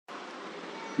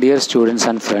Dear students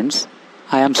and friends,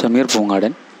 I am Samir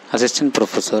Pungadan, Assistant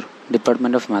Professor,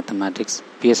 Department of Mathematics,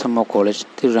 PSMO College,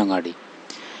 Tirurangadi.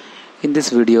 In this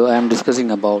video, I am discussing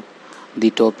about the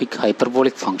topic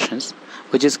hyperbolic functions,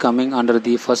 which is coming under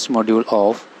the first module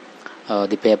of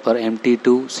the paper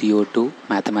MT2 CO2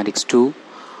 Mathematics 2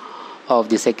 of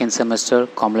the second semester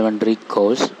Complementary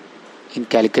course in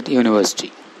Calicut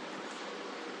University.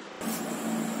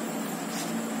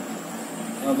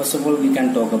 First of all, we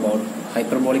can talk about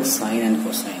hyperbolic sine and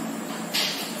cosine.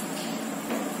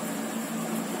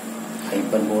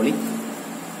 Hyperbolic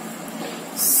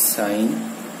sine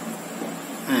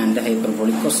and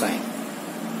hyperbolic cosine.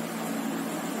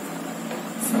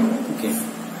 Okay.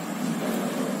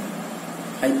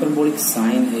 Hyperbolic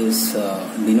sine is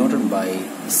denoted by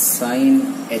sin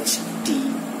ht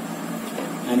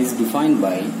and is defined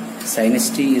by sin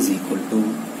ht is equal to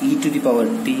e to the power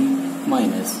t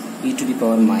minus e to the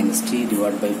power minus t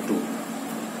divided by 2,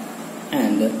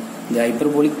 and the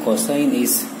hyperbolic cosine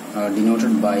is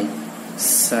denoted by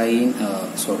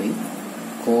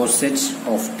cos h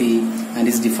of t and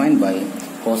is defined by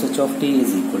cos h of t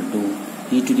is equal to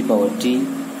e to the power t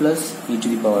plus e to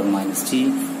the power minus t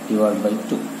divided by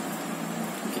 2.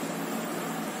 Okay.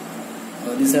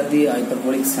 These are the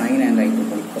hyperbolic sine and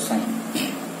hyperbolic cosine.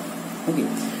 Okay.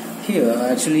 Here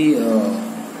actually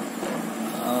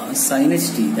sin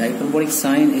ht, the hyperbolic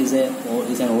sine is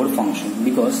an odd function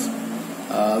because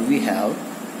we have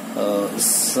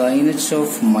sin h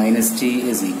of minus t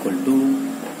is equal to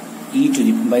e to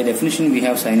the, by definition we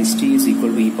have sin ht is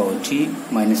equal to e power t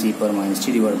minus e power minus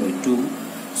t divided by 2.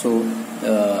 So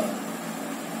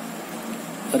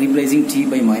replacing t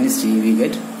by minus t, we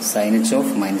get sin h of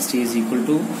minus t is equal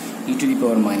to e to the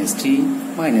power minus t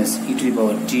minus e to the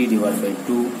power t divided by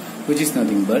 2, which is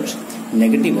nothing but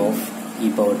negative of e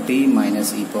power t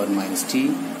minus e power minus t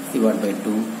divided by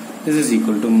 2. This is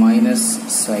equal to minus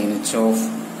sin h of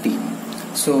t.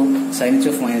 So sin h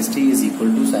of minus t is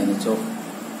equal to sin h of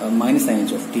minus sin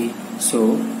h of t. So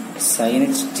sin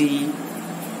h t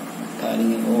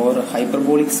or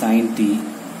hyperbolic sin t,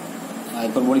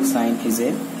 hyperbolic sine is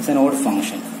an odd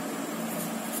function.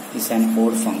 Is an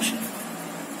odd function.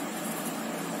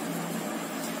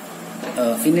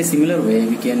 In a similar way,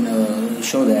 we can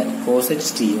show that cos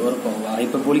ht or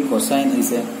hyperbolic cosine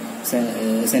is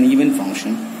an even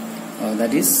function.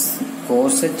 That is,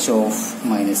 cos h of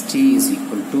minus t is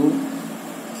equal to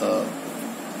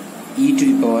e to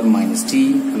the power minus t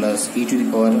plus e to the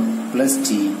power plus t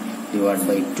divided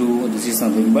by 2. This is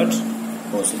nothing but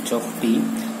cos h of t.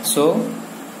 So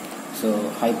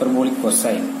hyperbolic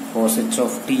cosine, cos h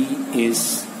of t is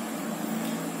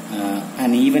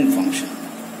an even function.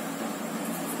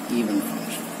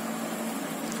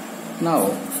 Now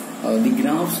the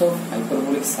graphs of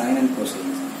hyperbolic sine and cosine.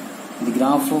 The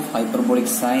graph of hyperbolic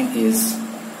sine is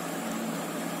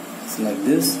like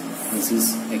this. This is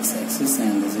x-axis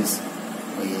and this is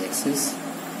y-axis.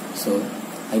 So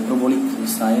hyperbolic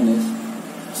sine is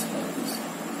like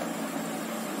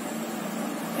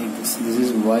this. This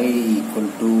is y equal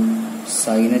to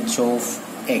sin h of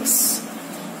x,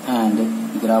 and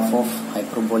the graph of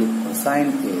hyperbolic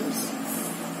cosine is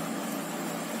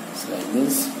like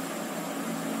this.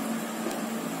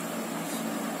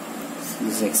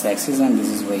 This is x-axis and this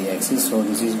is y-axis. So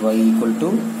this is y equal to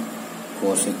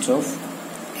cos h of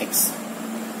x.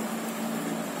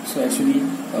 So actually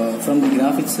from the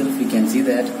graph itself we can see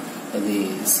that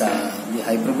the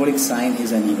hyperbolic sine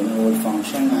is an even odd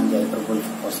function and the hyperbolic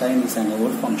cosine is an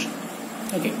odd function.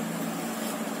 Okay.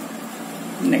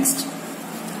 Next,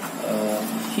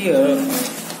 here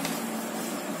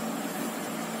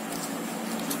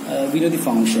we know the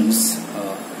functions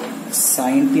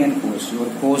sin t and cos t, or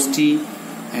cos t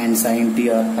and sin t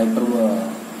are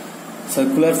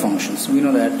circular functions. We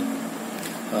know that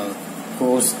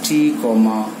cos t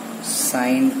comma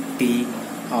sin t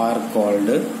are called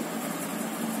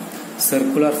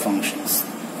circular functions.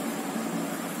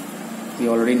 We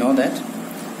already know that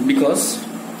because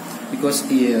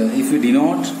if you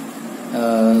denote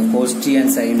cos t and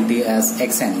sin t as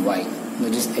x and y,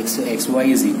 that is xy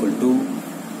is equal to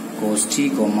cos t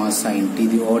comma sin t,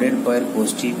 the ordered pair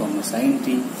cos t comma sin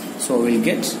t. So we will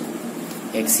get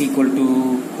x equal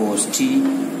to cos t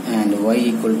and y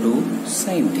equal to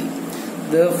sin t.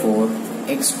 Therefore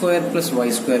x square plus y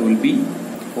square will be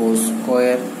cos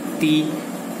square t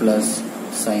plus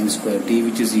sin square t,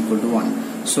 which is equal to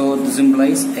 1. So this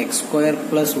implies x square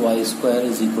plus y square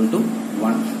is equal to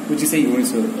 1, which is a unit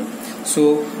circle.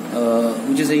 So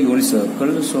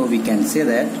so we can say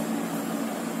that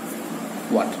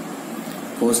what?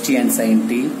 Cos t and sin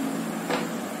t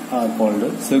are called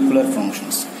circular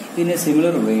functions. In a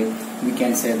similar way, we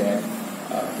can say that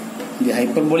the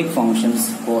hyperbolic functions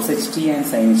cos ht and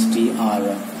sin ht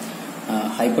are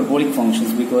hyperbolic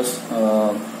functions because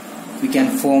we can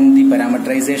form the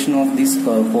parameterization of this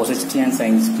cos ht and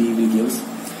sin ht will gives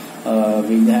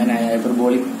with an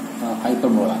hyperbolic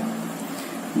hyperbola.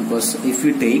 Because if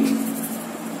we take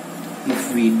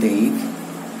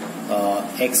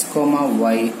x comma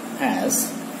y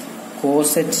as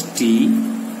cos ht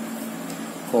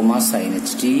comma sin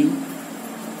ht,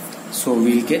 so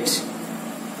we'll get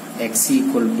x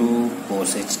equal to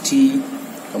cos ht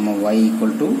comma y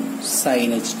equal to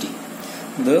sin ht.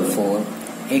 Therefore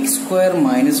x square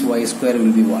minus y square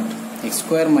will be what? X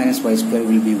square minus y square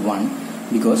will be 1,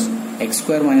 because x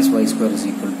square minus y square is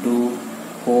equal to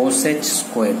cos h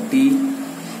square t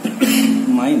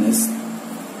minus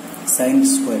sin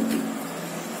square t.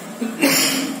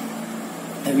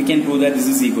 And we can prove that this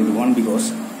is equal to 1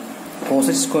 because cos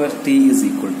h square t is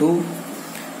equal to,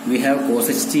 we have cos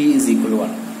ht is equal to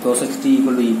 1. Cos ht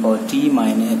equal to e power t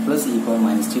minus plus e power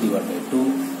minus t divided by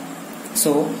 2.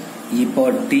 So e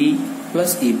power t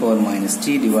plus e power minus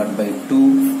t divided by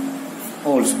 2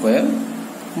 whole square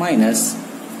minus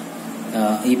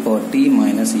e power t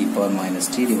minus e power minus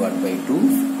t divided by 2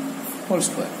 whole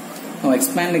square. Now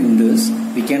expanding this,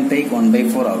 we can take 1 by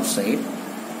 4 outside,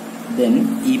 then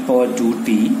e power 2t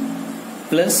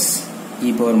plus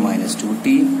e power minus 2t.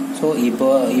 So e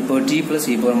power t plus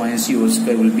e power minus t whole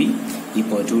square will be e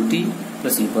power 2t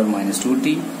plus e power minus 2t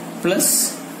plus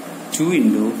 2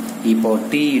 into e power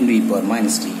t into e power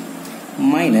minus t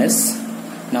minus,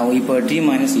 now e power t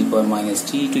minus e power minus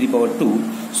t to the power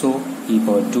 2. So e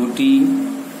power 2t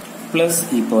plus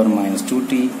e power minus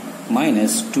 2t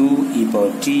minus 2 e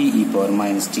power t e power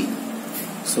minus t.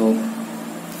 So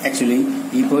actually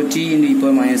e power t into e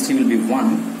power minus t will be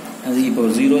 1, and e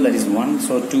power 0, that is 1,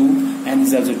 so 2, and this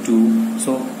is also 2,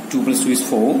 so 2 plus 2 is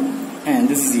 4, and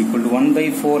this is equal to 1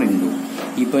 by 4 into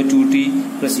e power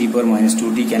 2t plus e power minus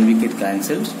 2t can be get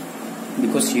cancelled,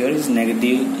 because here is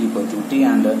negative e power 2t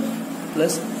and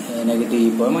plus negative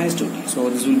e power minus 2t, so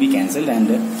this will be cancelled, and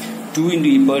 2 into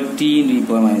e power t into e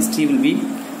power minus t will be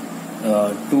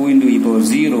 2 into e power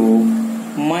 0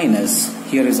 minus,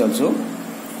 here is also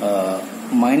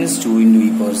minus 2 into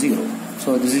e power 0.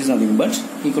 So this is nothing but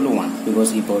equal to 1,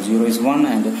 because e power 0 is 1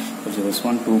 and e power 0 is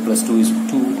 1, 2 plus 2 is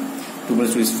 2, 2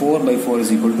 plus 2 is 4, by 4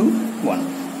 is equal to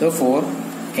 1. Therefore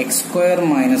x square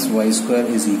minus y square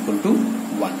is equal to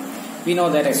 1. We know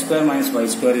that x square minus y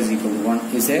square is equal to 1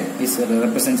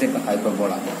 represents a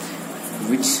hyperbola,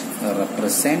 which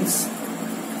represents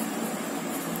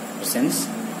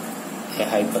a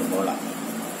hyperbola.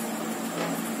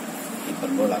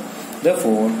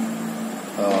 Therefore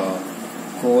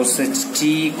cos ht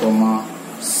comma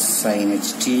sin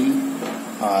ht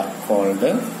are called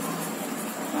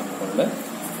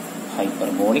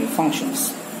hyperbolic functions.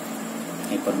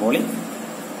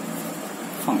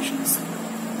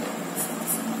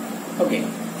 Okay.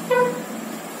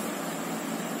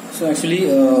 So actually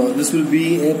this will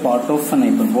be a part of an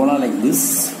hyperbola like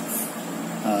this.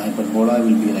 Hyperbola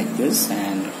will be like this,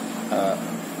 and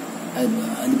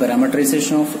the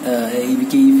parameterization of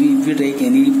if you take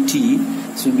any t,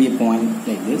 this will be a point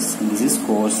like this, and this is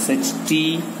cos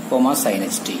ht comma sin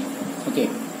ht. Okay,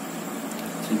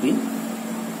 it will be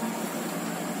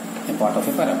a part of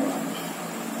a parabola.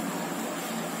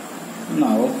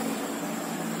 Now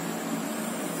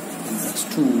that's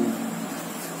 2.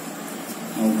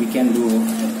 Now we can do a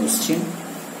question.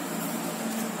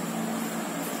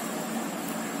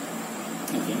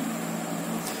 Okay.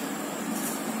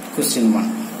 Question 1.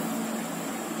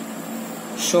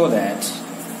 Show that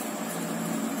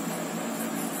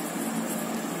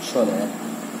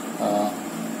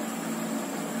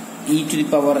e to the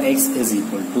power x is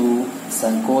equal to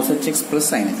cos hx plus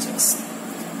sin hx.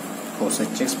 Cos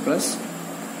hx plus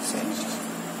sin hx.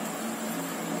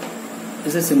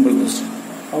 It's a simple question.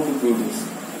 How to prove this?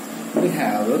 We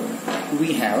have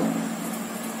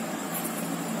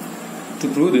to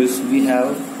prove this, we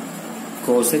have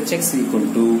cos hx equal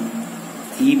to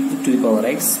e to the power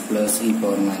x plus e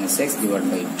power minus x divided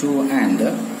by 2, and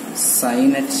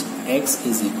sin hx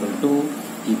is equal to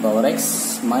e power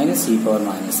x minus e power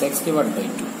minus x divided by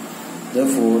 2.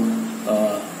 Therefore,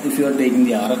 if you are taking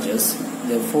the RHS,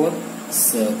 therefore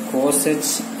cos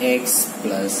hx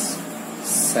plus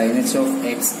sin h of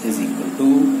x is equal to,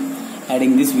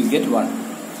 adding this we get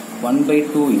 1 by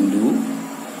 2 into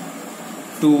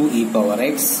 2 e power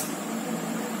x,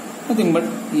 nothing but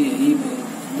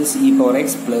this e power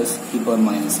x plus e power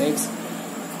minus x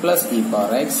plus e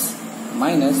power x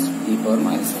minus e power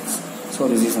minus x. So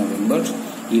this is nothing but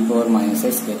e power minus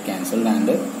x get cancelled, and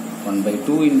 1 by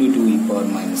 2 into 2 e power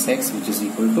minus x, which is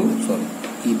equal to,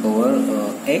 e power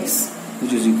x,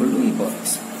 which is equal to e power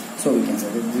x. So we can say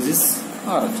that this is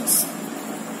RHS.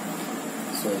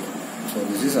 So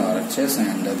this is RHS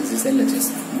and this is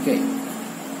LHS. Okay.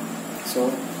 So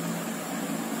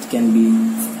it can be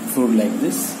proved like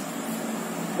this.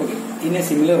 Okay. In a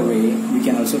similar way, we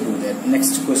can also prove that.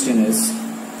 Next question is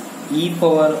e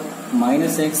power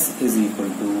minus x is equal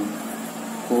to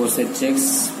cos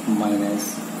hx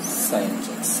minus sin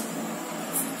hx.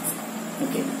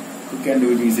 Okay. You can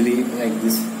do it easily like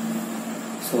this.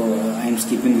 So I am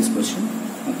skipping this question.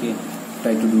 Okay.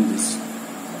 Try to do this.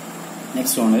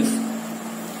 Next one is,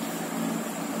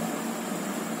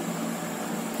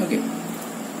 okay,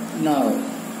 now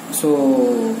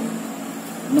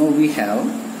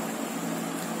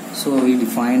we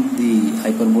defined the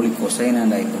hyperbolic cosine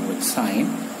and hyperbolic sine.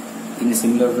 In a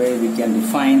similar way, we can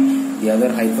define the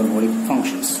other hyperbolic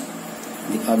functions.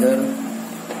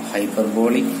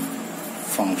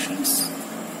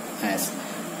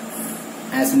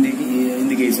 As in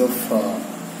the case of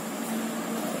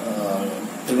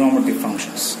trigonometric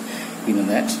functions. We know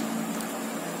that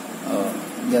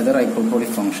the other hyperbolic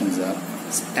functions are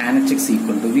tan hx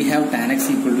equal to, we have tan x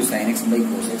equal to sin x by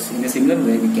cos x. In a similar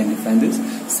way, we can define this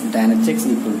tan hx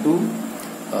equal to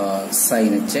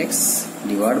sin hx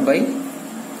divided by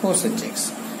cos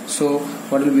hx. So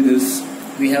what will be this?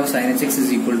 We have sin hx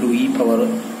is equal to e power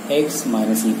x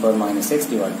minus e power minus x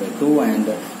divided by 2, and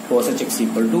cos hx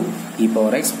equal to e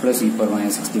power x plus e power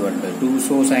minus x divided by 2.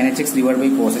 So sin hx divided by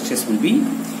cos hx will be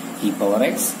e power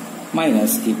x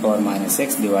minus e power minus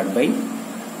x divided by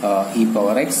e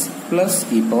power x plus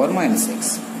e power minus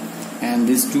x, and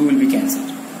these two will be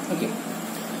cancelled. Okay.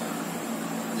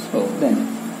 So then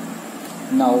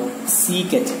now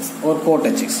sec hx or cot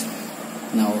hx.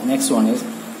 Now next one is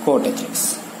cot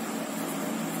hx.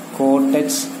 Cot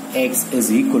hx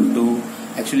is equal to,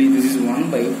 actually this is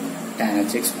 1 by tan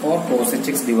hx or cos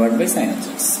hx divided by sin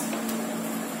hx.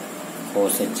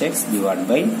 Cos hx divided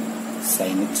by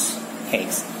sin hx.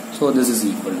 So this is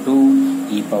equal to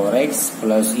e power x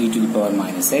plus e to the power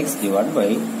minus x divided by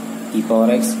e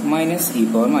power x minus e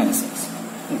power minus x.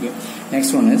 Okay.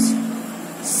 Next one is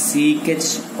sec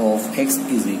h of x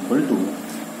is equal to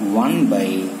 1 by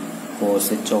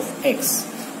cos h of x,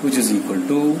 which is equal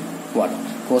to what?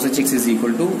 Cos hx is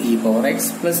equal to e power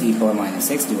x plus e power minus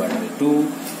x divided by 2.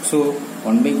 So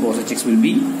 1 by cos hx will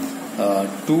be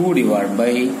 2 divided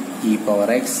by e power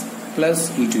x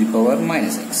plus e to the power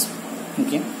minus x.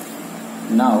 Okay.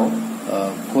 Now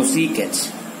cosec h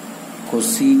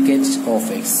of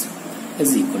x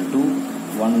is equal to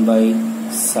 1 by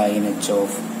sin h of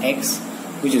x,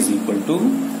 which is equal to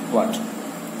what?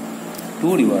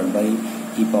 2 divided by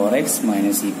e power x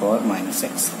minus e power minus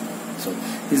x. So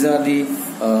these are the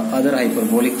other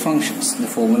hyperbolic functions, the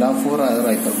formula for other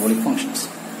hyperbolic functions.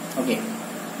 Okay.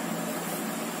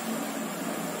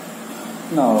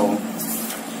 Now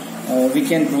we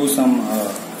can prove some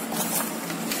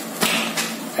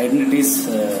identities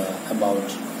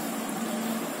about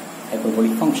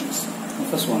hyperbolic functions. The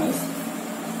first one is,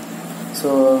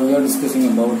 so we are discussing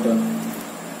about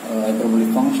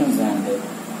hyperbolic functions,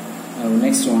 and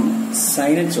next one,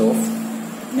 sin h of,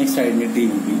 next identity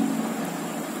will be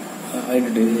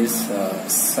identity is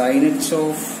sin h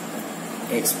of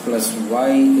x plus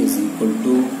y is equal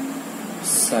to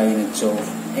sin h of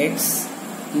x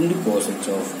into cos h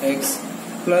of x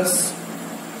plus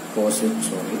cos h,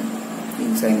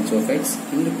 sin h of x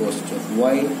into cos h of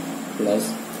y plus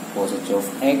cos h of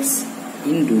x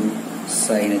into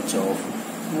sin h of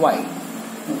y.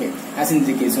 Okay, as in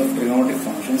the case of trigonometric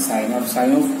function, sin of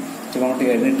trigonometric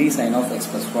identity sin of x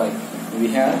plus y, we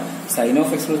have sin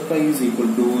of x plus y is equal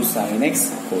to sin x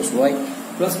cos y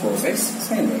plus cos x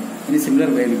sin y. In a similar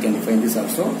way, we can define this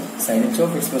also. Sin h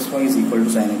of x plus y is equal to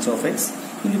sin h of x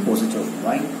into cos h of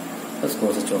y plus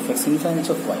cos h of x into sin h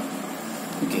of y.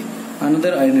 Okay.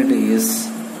 Another identity is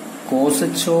cos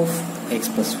h of x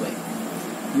plus y.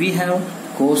 We have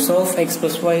cos of x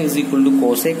plus y is equal to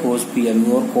cos a cos b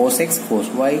or cos x cos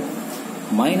y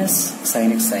minus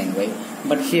sin x sin y.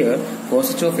 But here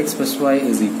cos h of x plus y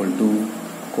is equal to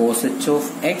cos h of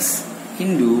x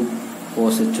into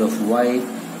cos h of y.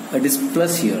 It is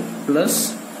plus here,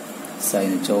 plus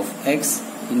sin h of x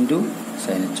into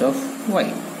sin h of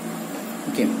y.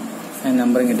 Okay, and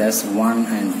numbering it as 1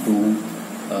 and 2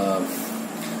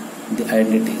 the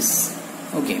identities.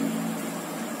 Okay.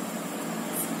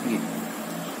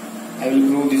 I will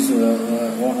prove this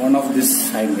one of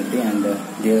this identity, and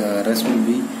the rest will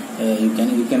be you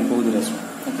can prove the rest one.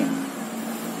 Okay.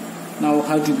 Now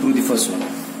how to prove the first one?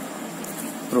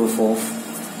 Proof of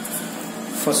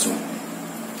first one.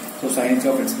 So sin h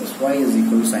of x plus y is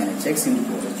equal to sin hx into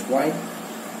cos hy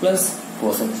plus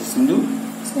cos hx into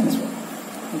sin hy.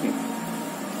 Okay.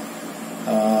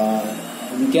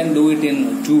 We can do it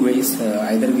in two ways.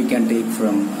 Either we can take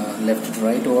from left to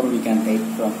right, or we can take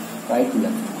from right to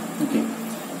left. Okay.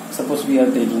 Suppose we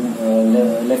are taking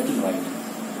left to right.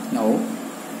 Now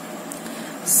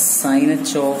sin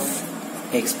h of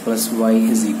x plus y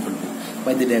is equal to,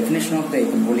 by the definition of the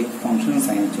hyperbolic function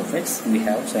sin h of x, we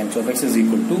have sin h of x is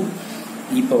equal to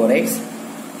e power x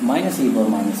minus e power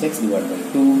minus x divided by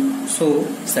 2. So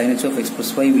sin h of x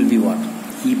plus y will be what?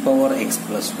 E power x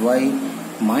plus y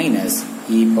minus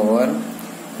e power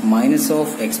minus of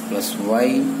x plus y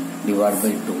divided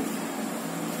by 2.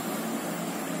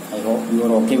 I hope you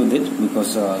are okay with it,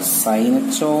 because sin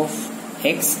h of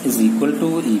x is equal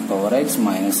to e power x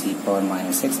minus e power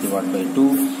minus x divided by 2.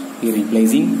 We are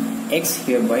replacing x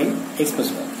here by x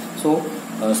plus y. So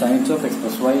sin h of x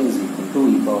plus y is equal to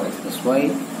e power x plus y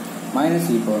minus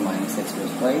e power minus x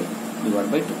plus y divided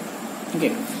by 2.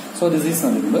 Okay. So this is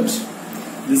nothing but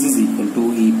this is equal to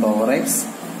e power x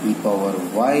e power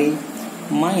y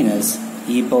minus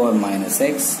e power minus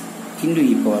x into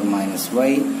e power minus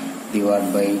y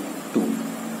divided by 2.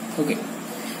 Okay.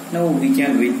 Now we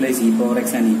can replace e power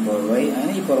x and e power y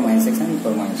and e power minus x and e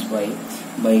power minus y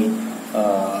by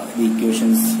the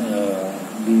equations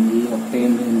we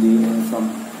obtained in from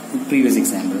the previous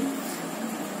example.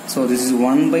 So this is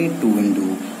 1 by 2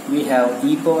 into, we have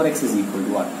e power x is equal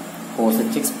to what? Cos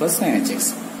hx plus sin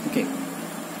hx. Okay.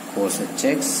 Cos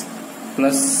hx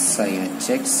plus sin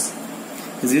hx.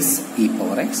 This is e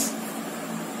power x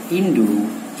into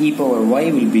e power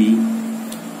y will be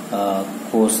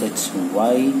cos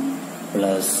hy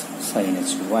plus sin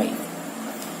hy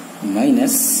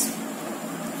minus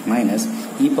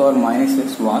e power minus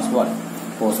x was what?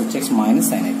 Cos hx minus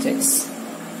sin hx.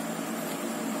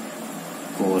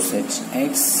 Cos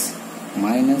hx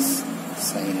minus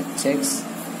sin hx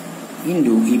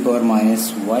into e power minus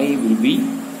y will be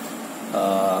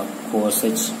cos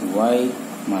hy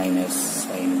minus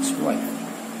sin hy.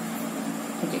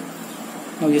 Okay.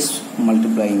 Now just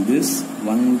multiplying this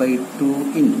 1 by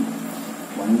 2 into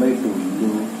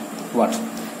what?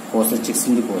 Cos hx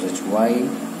into cos hy,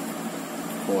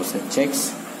 cos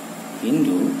hx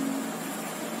into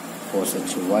cos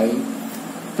hy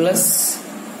plus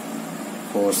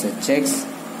cos hx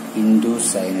into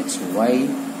sin hy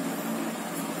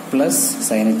plus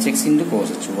sin hx into cos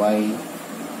hy,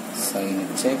 sin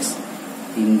hx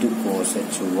into cos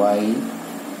hy,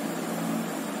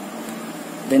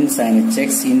 then sin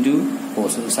hx into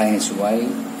cos sin hy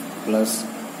plus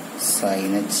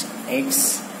sin hx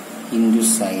into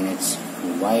sin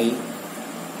hy.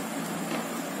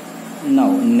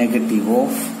 Now negative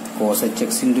of cos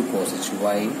hx into cos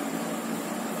hy,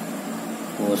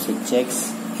 cos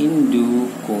hx into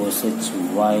cos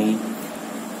hy,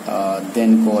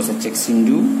 then cos hx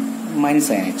into minus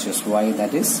sin hy,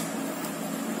 that is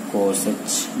cos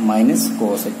h minus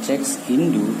cos hx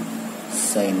into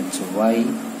sin hy,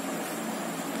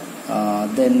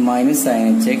 then minus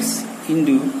sin hx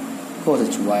into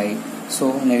cos hy. So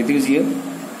negatives here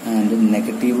and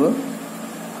negative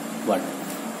what?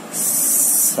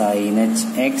 Sin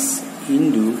hx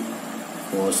into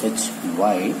cos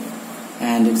hy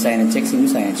and sin hx into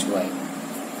sin hy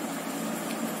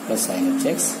plus sin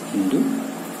hx into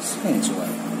sin hy.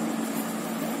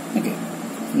 Okay.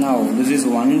 Now this is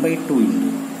 1 by 2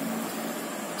 into.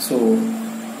 So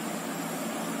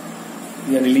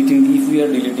we are deleting, if we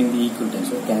are deleting the equal terms,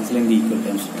 so cancelling the equal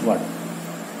terms, what?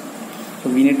 So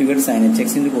we need to get sin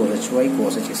hx into cos hy,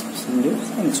 cos hx into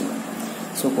sin hy.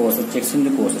 So cos hx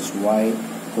into cos hy,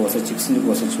 cos hx into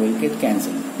cos hy get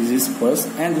cancelled. This is plus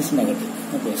and this is negative.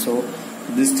 Okay, so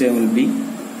this term will be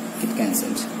get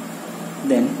cancelled.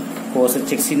 Then cos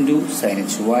hx into sin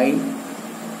hy,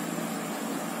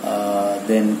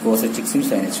 then cos hx into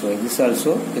sin hy. This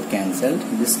also get cancelled.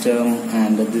 This term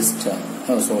and this term.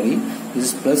 Oh, sorry.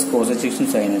 This is plus cos hx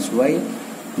into sin hy,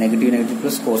 negative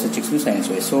plus cos hx into sin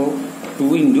hy. So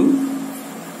 2 into.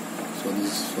 So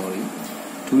this is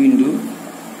 2 into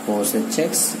cos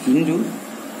hx into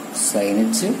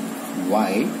sin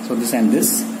hy. So this and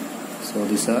this. So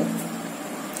these are.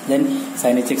 Then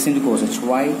sin hx into cos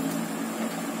hy.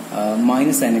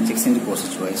 Minus sin hx into cos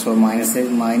hy. So minus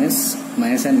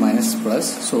and minus plus.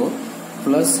 So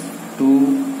plus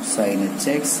 2 sin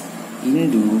hx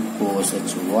into cos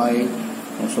hy.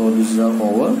 So this is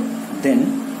over. Then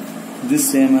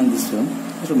this term and this term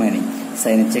is remaining.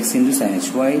 Sin hx into sin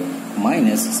hy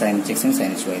minus sin hx into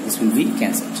sin hy. This will be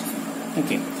cancelled.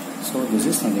 Okay. So this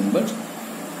is nothing but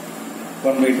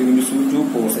 1 by 2 into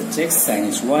 2 cos hx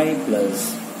sin hy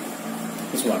plus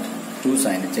is what? 2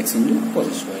 sin hx into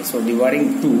cos hy. So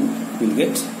dividing 2, we will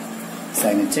get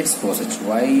sin hx cos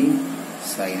hy,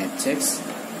 sin hx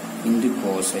into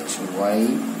cos hy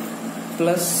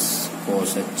plus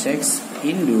cos hx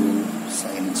into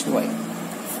sin hy.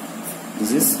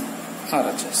 This is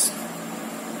RHS.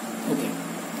 Okay.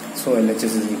 So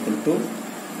LHS is equal to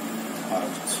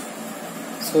RHS.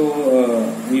 So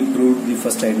we proved the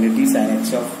first identity, sin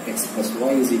h of x plus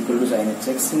y is equal to sin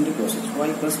hx into cos hy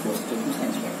plus cos h into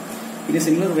sin hy. In a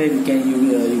similar way, we can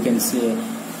you can say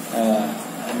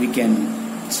we can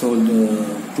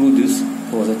prove this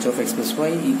cos h of x plus y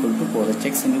equal to cos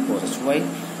hx into cos hy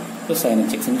plus sin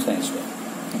hx into sin hy.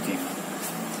 Okay,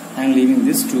 I am leaving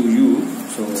this to you,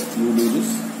 so you do this.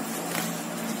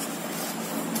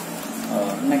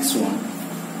 Next one.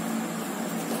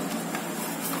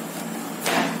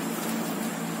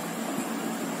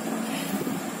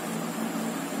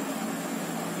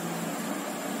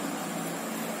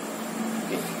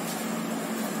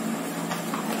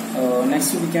 Next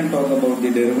we can talk about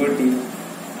the derivative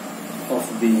of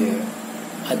the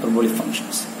hyperbolic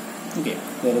functions. Okay,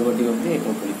 derivative of the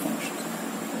hyperbolic functions.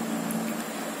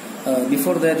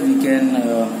 Before that, we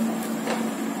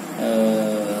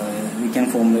can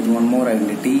formulate one more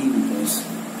identity, because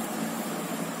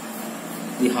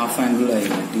the half angle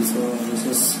identity. So this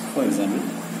is, for example,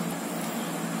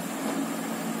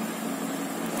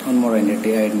 one more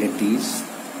identity.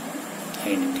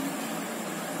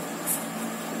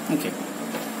 Okay,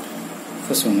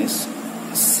 first one is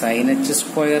sin h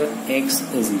square x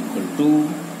is equal to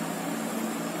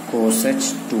cos h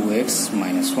 2x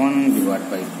minus 1 divided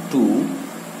by 2,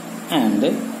 and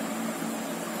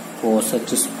cos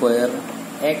h square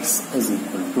x is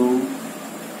equal to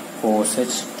cos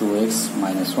h 2x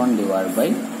minus 1 divided by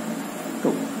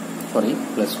 2. Sorry,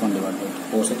 plus 1 divided by 2.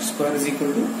 Cos h square is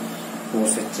equal to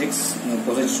cos h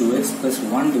 2x plus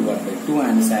 1 divided by 2,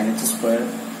 and sin h square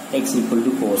x equal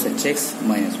to cos hx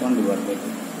minus 1 divided by 2.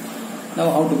 Now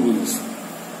how to do this?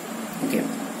 Okay,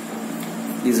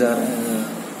 these are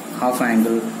half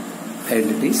angle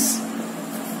identities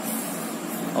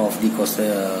of the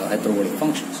hyperbolic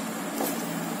functions.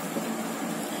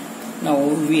 Now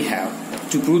we have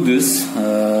to prove this.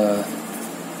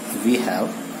 We have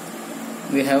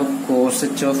cos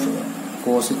h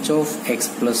of x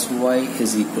plus y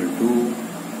is equal to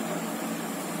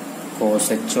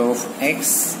cos h of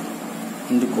x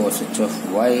into cos h of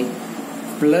y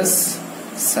plus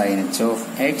sin h of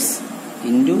x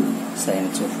into sin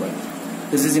h of y.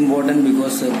 This is important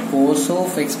because cos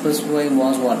of x plus y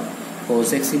was what?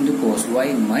 Cos x into cos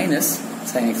y minus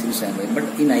sin x into sin y. But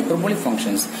in hyperbolic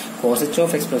functions, cos h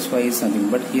of x plus y is nothing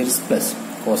but here is plus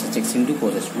cos hx into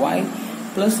cos h y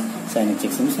plus sin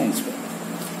hx into sin h y.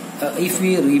 If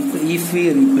we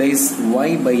replace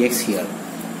y by x here,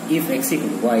 if x equal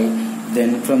to y,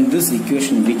 then from this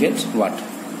equation we get what?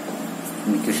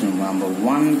 In equation number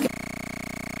 1,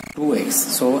 2x.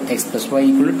 So x plus y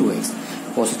equal to 2x.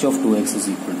 Cos h of 2x is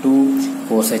equal to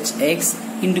cos hx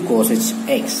into cos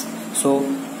hx. So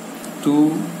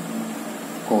 2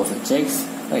 cos hx,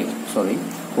 right? Sorry,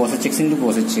 cos hx into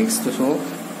cos hx. So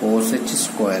cos h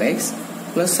square x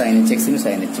plus sin hx into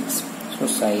sin hx. So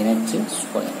sin h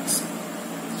square x.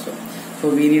 So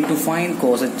we need to find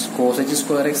cos h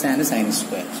square x and sin h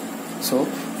square x. So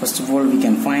first of all, we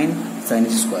can find sin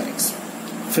h square x.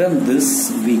 From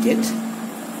this we get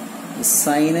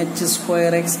sin h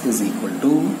square x is equal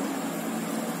to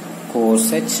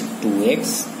cos h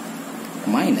 2x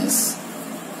minus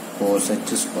cos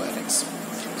h square x.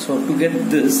 So to get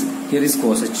this, here is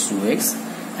cos h 2x,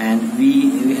 and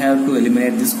we have to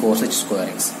eliminate this cos h square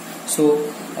x. So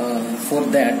for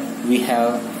that we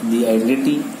have the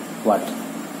identity what?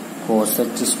 Cos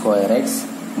h square x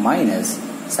minus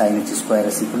sin h square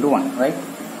is equal to 1, right?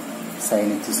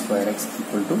 Sin h square x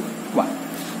equal to 1.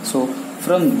 So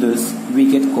from this we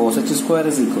get cos h square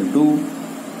is equal to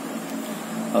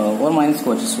or minus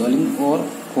cos h square, or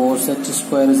cos h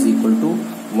square is equal to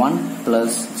 1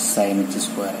 plus sin h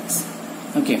square x.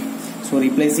 Okay, so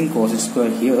replacing cos h square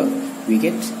here, we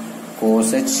get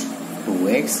cos h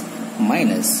 2x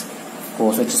minus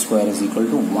cos h square is equal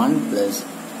to 1 plus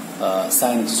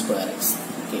sin h square x.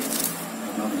 Okay,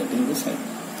 I'm not getting this right.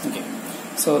 Okay,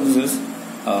 so this is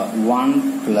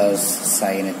 1 plus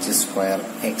sin h square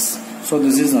x. So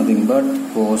this is nothing but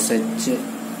cos h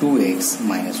 2x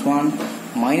minus 1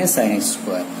 minus sin h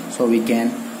square. So we can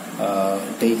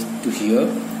take to here.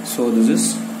 So this is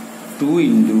 2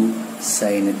 into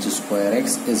sin h square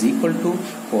x is equal to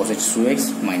cos h 2x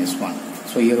minus 1.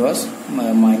 So here was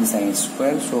minus sin h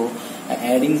square. So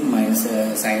adding minus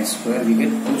sin h square, we get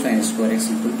 2 sin h square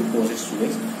x equal to cos h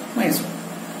 2x minus 1.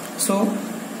 So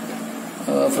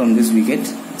from this we get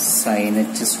sin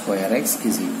h square x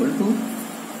is equal to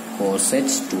cos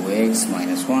h 2x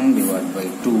minus 1 divided by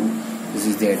 2. This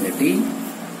is the identity.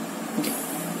 Okay.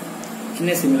 In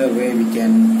a similar way we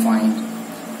can find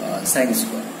sin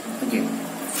square. Okay.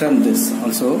 From this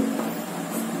also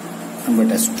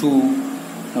number as 2.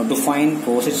 Now to find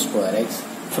cos h square x,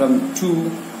 from 2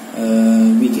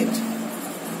 we get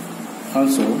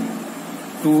also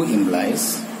 2 implies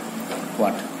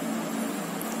what?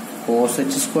 Cos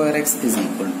h square x is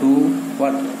equal to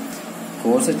what?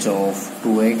 Cos h of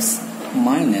 2x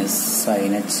minus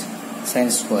sin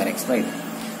square x, right?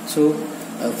 So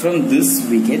from this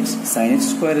we get sin h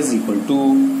square is equal to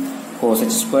cos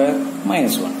h square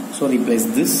minus 1. So replace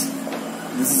this.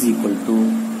 This is equal to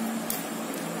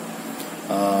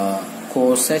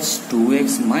cos h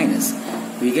 2x minus,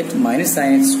 we get minus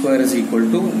sin h square is equal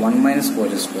to 1 minus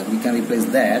cos h square. We can replace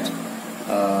that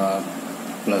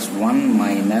plus 1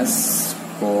 minus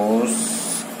cos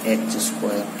h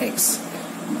square x,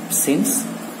 since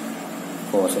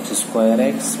cos h square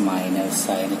x minus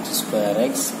sin h square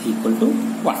x equal to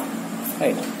 1,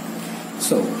 right?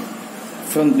 So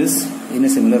from this, in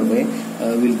a similar way,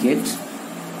 we'll get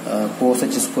cos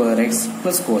h square x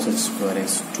plus cos h square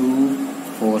x. 2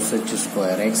 cos h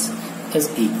square x is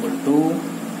equal to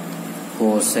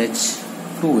cos h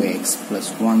 2x plus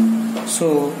 1. So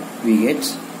we get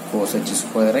cos h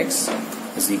square x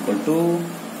is equal to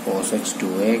cos h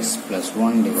 2x plus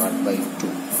 1 divided by 2.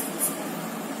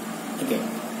 Okay.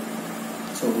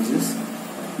 So this is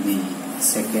the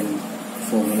second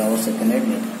formula or second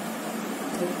identity.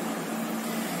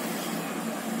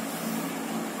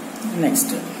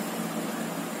 Next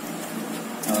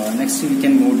we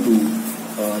can move to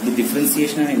the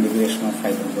differentiation and integration of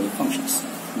hyperbolic functions.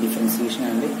 Differentiation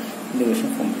and integration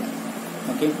formula.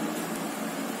 Okay.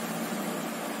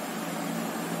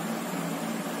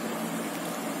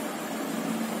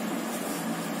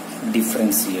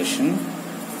 Differentiation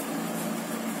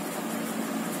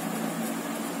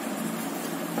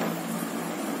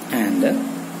and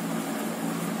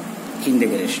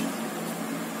integration.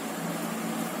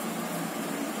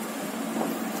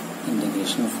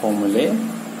 Integration formulae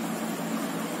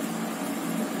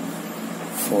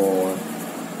for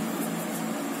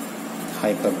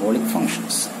hyperbolic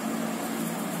functions.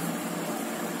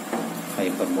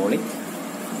 Hyperbolic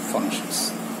functions.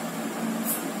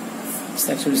 It's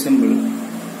actually simple.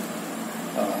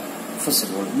 First of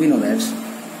all, we know that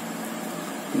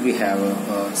we have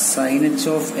sin h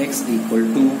of x equal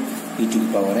to e to the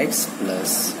power x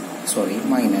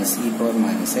minus e power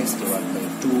minus x divided by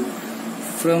 2.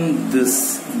 From this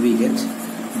we get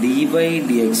d by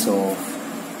dx of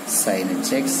sin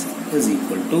h x is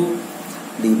equal to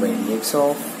d by dx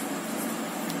of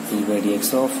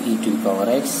e to the power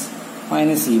x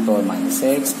minus e power minus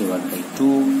x divided by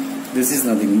 2. This is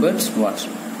nothing but what?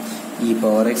 E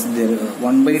power x,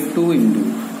 1 by 2 into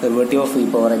derivative of e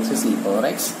power x is e power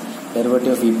x,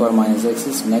 derivative of e power minus x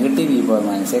is negative e power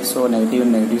minus x, so negative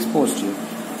and negative is positive,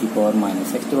 e power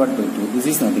minus x divided by 2. This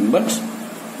is nothing but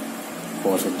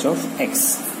cos h of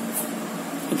x.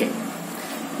 Okay.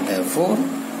 Therefore,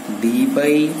 d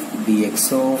by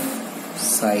dx of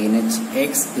sin h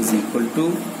x is equal to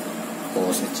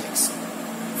cos h x.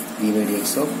 D by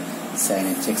dx of sin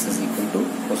h x is equal to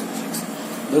cos h x.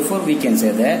 Therefore, we can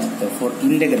say that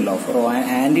integral of or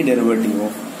antiderivative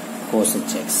of cos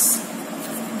h x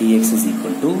dx is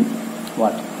equal to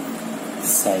what?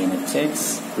 Sin h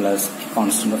x plus a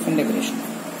constant of integration.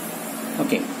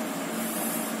 Okay.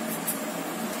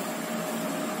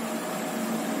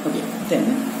 Okay. Then,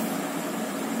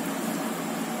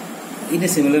 in a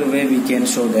similar way, we can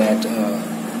show that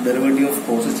derivative of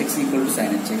cos h x equal to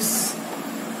sin h x.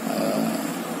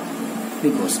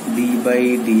 Because d by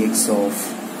dx of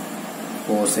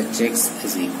cos h x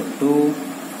is equal to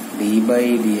d by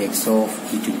dx of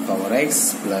e to the power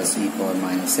x plus e power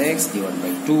minus x divided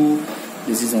by 2.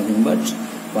 This is nothing but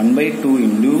 1 by 2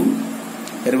 into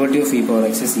derivative of e power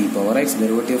x is e power x,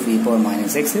 derivative of e power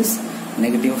minus x is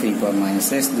negative of e power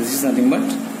minus x. This is nothing but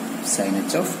sin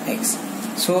h of x.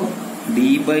 So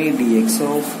d by dx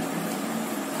of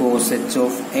cos h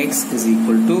of x is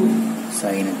equal to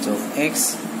sin h of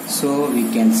x. So we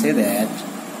can say that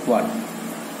what?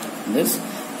 This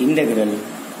integral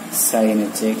sin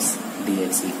h x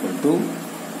dx equal to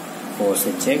cos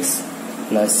h x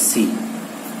plus c.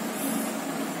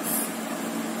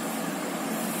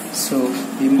 So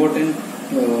the important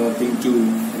thing to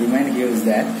remind here is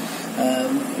that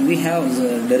we have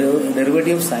the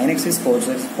derivative of sin x is cos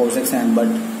x, and but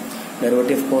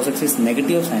derivative of cos x is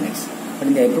negative of sin x. But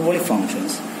in the hyperbolic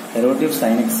functions, Derivative of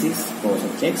sin x is cos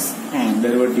x, and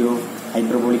derivative of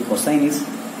hyperbolic cosine is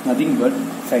nothing but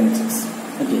sin x.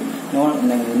 Okay,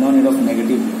 no need of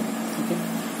negative. Okay,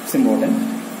 it's important.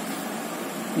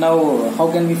 Now,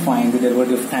 how can we find the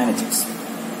derivative of tan x?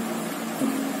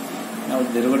 Okay. Now,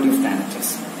 derivative of tan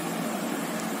x.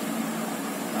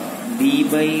 D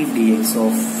by dx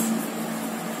of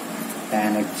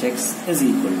tan x is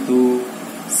equal to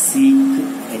sec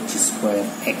h square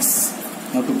x.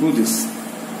 Now, to prove this,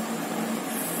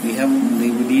 we have the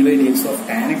d by dx of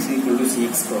tan x equal to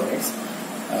sec square x.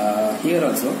 Here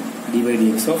also d by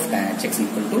dx of tan x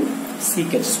equal to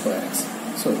sec h square x.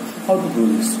 So, how to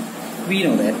prove this? We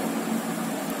know that.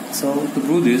 So, to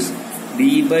prove this,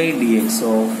 d by dx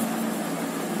of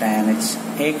tan x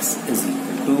is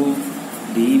equal to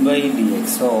d by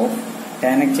dx of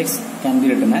tan x can be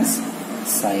written as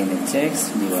sin hx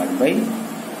divided by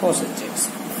cos hx.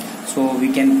 So, we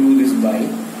can prove this by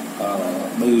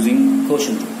using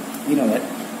quotient rule. We know that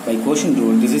by quotient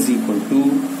rule, this is equal to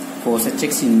cos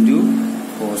hx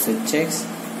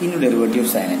into derivative of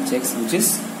sin hx, which is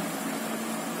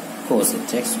cos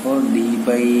hx, or d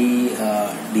by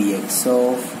dx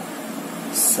of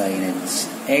sin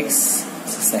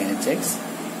hx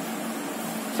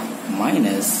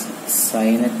minus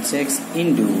sin hx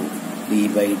into d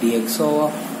by dx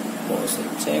of cos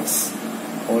hx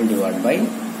all divided by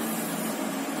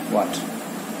what?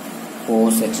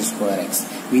 Cos h square x.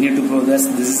 We need to prove that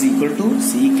this is equal to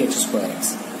sec h square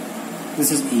x. This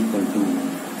is equal to,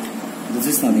 this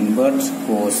is nothing but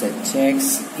cos hx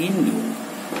into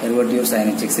derivative of sin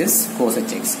hx is cos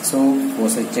hx. So,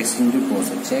 cos hx into cos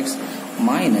hx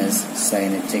minus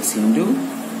sin hx into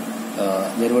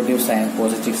derivative of sin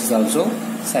cos hx is also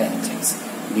sin hx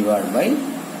divided by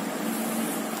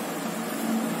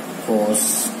cos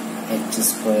h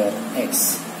square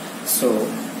x. So,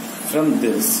 from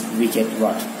this we get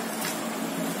what?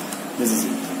 This is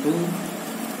equal to,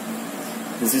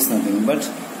 this is nothing but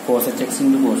cos hx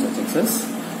into cos hx is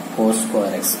cos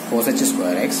square x, cos h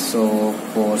square x. So,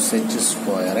 cos h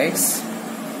square x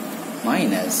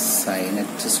minus sin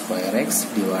h square x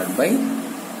divided by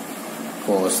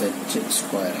cos h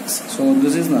square x. So,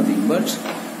 this is nothing but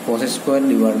cos h square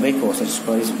divided by cos h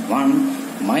square is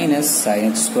 1 minus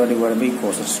sin h square divided by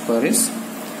cos h square is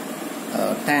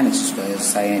tan h square,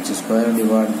 sin h square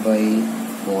divided by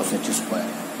cos h square.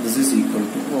 This is equal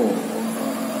to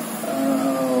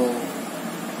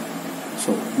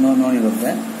so no need of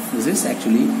that. This is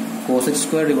actually cos h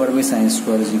square divided by sin h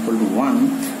square is equal to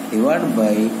 1 divided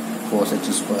by cos h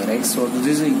square x. So this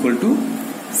is equal to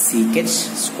sec h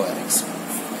square x.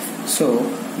 So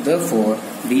therefore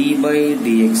d by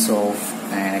dx of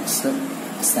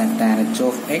tan h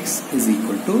of x is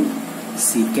equal to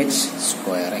sec h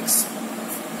square x.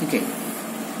 Okay.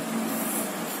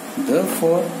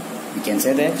 Therefore we can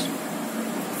say that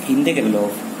integral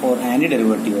of or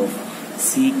antiderivative of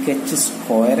sec h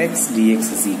square x dx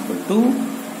is equal to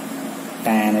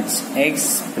tan h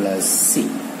x plus c.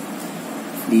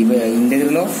 D by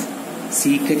integral of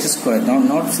sec h square,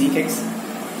 not sec x,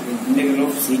 integral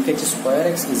of sec h square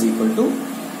x is equal to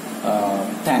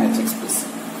tan h x plus c.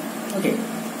 Okay.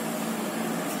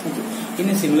 In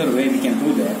a similar way we can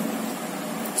prove that.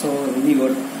 So we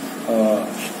got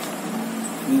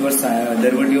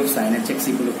derivative of sin h x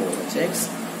equal to cos h x.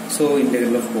 So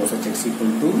integral of cos h x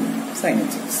equal to sin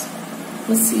h x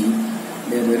plus c.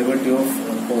 The derivative of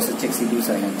cos h x equal to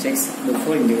sin h x.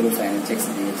 Therefore integral of sin h x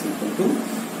dx equal to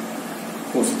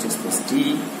cos h x plus t.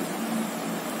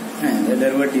 And the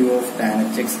derivative of tan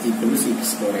h x equal to sec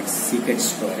h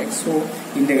square x. So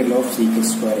integral of sec h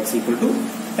square x equal to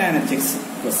tan h x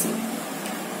plus c.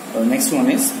 Next one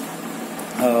is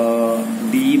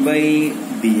d by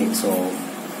dx of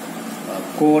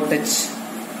cot h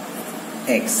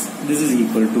x. This is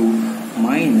equal to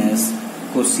minus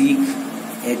cosec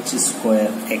h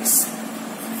square x.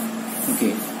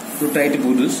 Okay, to try to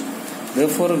prove this,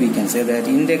 therefore we can say that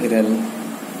integral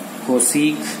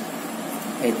cosec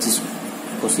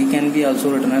can be also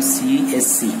written as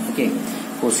CSC. Okay,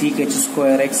 cosec h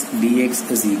square x dx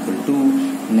is equal to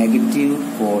negative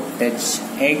cot h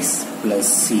x plus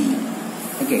c.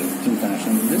 Okay, in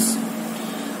connection with this.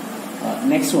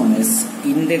 Next one is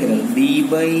integral d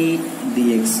by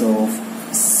dx of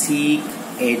sec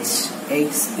h x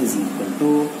is equal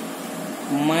to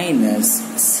minus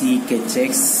sec h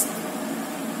x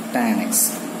tan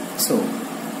x. So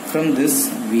from this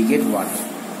we get what?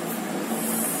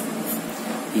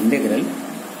 Integral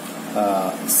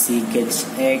sec h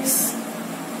x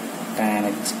tan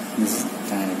h, this is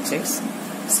tan h x,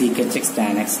 sec h x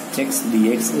tan x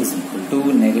dx is equal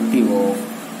to negative of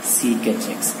sec h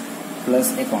x plus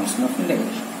a constant of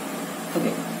integration.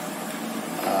 Okay.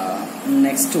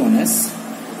 Next one is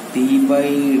d by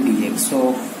dx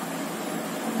of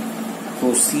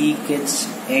cosecant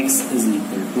x is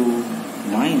equal to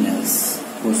minus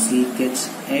cosecant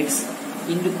x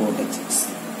into cotec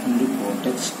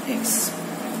x.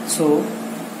 So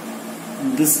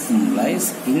this implies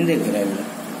integral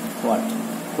what?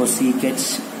 Cosecant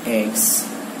x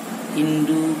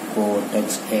into cotec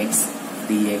x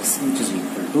dx, which is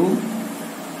equal to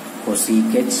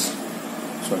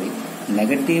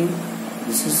negative,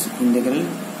 this is integral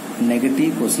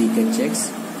negative cosecant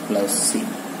x plus c.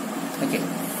 Okay,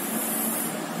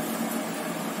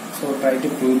 so try to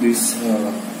prove these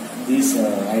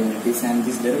identities and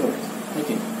this derivative.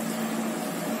 Okay,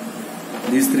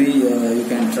 these three you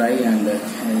can try and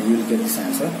you will get this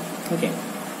answer. Okay,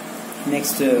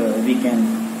 next we can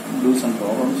do some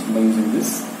problems by using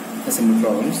this simple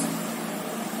problems.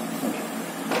 Okay,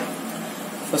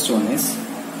 first one is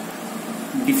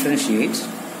differentiate.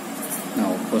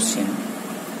 Now question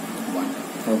 1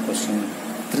 or question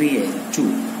 2,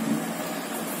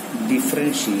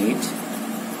 differentiate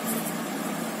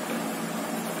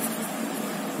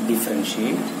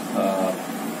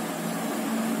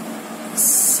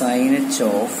sin h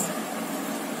of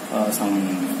some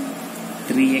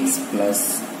 3x plus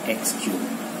x cube.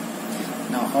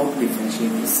 Now how to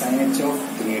differentiate this sin h of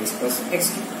 3x plus x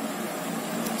cube?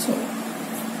 So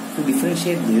to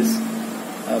differentiate this,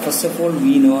 first of all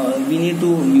we need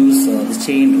to use the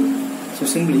chain rule. So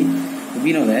simply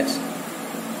we know that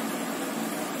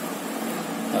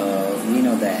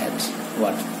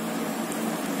what?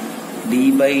 D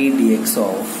by dx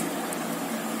of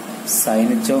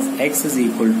sin h of x is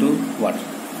equal to what?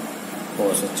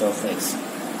 Cos h of x.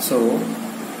 So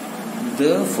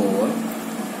therefore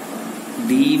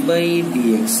d by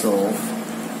dx of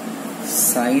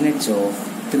sin h of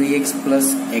 3x plus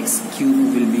x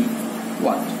cube will be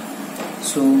what?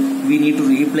 So we need to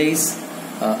replace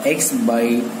x by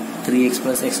 3x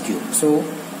plus x cube. So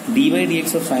d by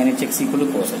dx of sin h x equal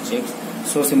to cos h x.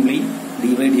 So simply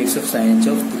d by dx of sin h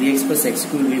of 3x plus x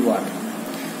cube will be what?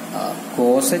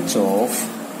 Cos h of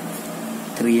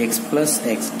 3x plus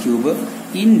x cube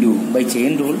into, by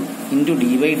chain rule, into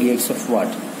d by dx of what?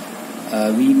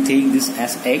 We take this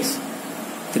as x,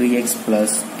 3x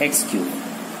plus x cube.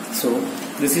 So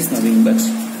this is nothing but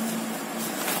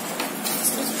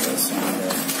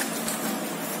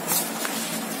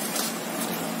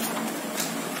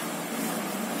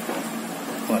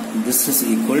what? This is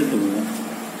equal to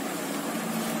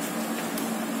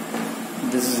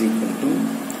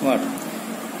what?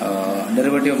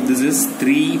 Derivative of this is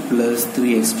 3 plus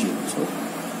 3x cube. So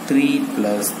 3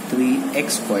 plus 3x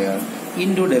square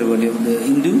into derivative of the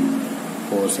into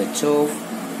cos h of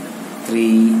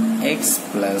 3x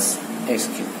plus x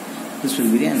cube. This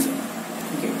will be the answer.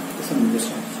 Okay, this is the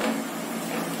question.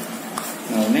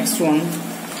 Now next one,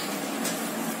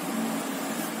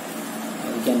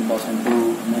 we can pass on to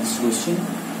next question.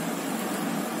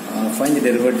 Find the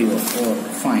derivative of, or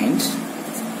find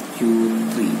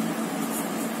Q3.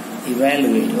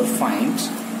 Evaluate or find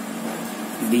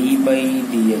d by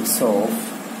dx of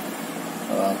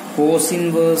cos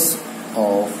inverse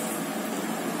of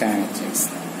tan x.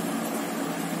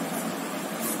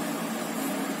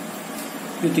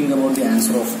 You think about the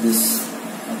answer of this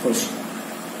question.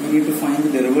 We need to find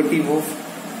the derivative of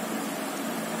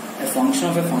a function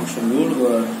of a function rule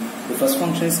where the first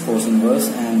function is cos inverse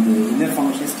and the inner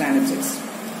function is tan x.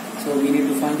 So we need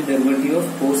to find the derivative of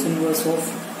cos inverse of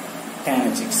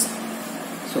tan x.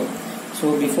 So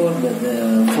before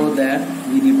for that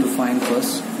we need to find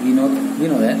first, we know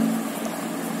that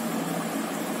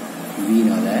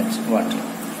what?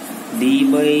 D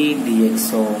by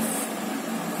dx of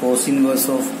cos inverse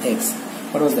of x.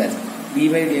 What was that? D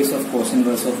by dx of cos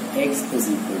inverse of x is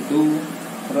equal to,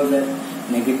 what was that?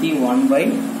 Negative 1 by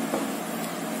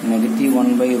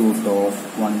root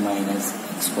of 1 minus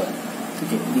x square.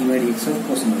 Okay, d by dx of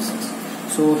cos inverse x.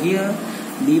 So here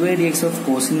d by dx of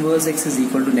cos inverse x is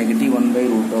equal to negative 1 by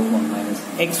root of 1 minus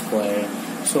x square.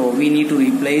 So we need to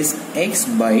replace x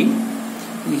by,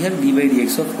 we have d by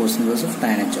dx of cos inverse of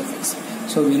tan h of x.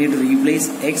 So we need to replace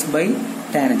x by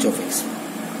tan h of x,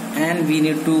 and we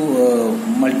need to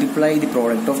multiply the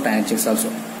product of tan h x also.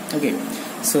 Okay,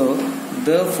 so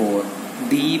therefore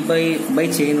d by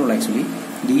chain rule, actually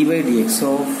d by dx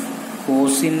of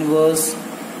cos inverse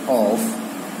of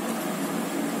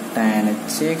tan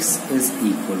hx is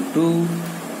equal to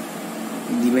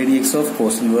d by dx of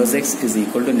cos inverse x is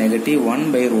equal to negative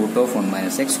 1 by root of 1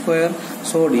 minus x square.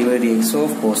 So d by dx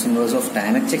of cos inverse of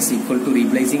tan hx equal to,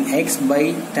 replacing x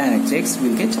by tan hx,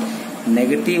 will get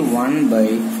negative 1 by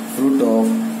root of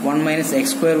 1 minus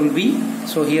x square will be,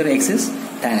 so here x is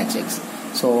tan hx.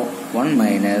 So 1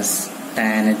 minus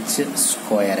tan h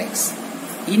square x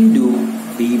into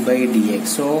d by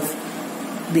dx of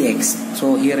the x.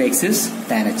 So here x is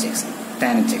tan hx.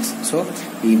 So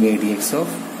d by dx of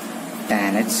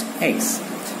tan hx.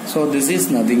 So this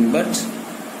is nothing but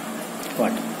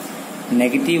what?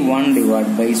 Negative 1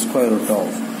 divided by square root of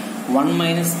 1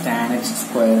 minus tan h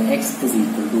square x is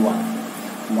equal to 1.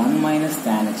 1 minus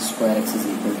tan h square x is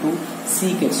equal to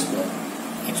sec h square.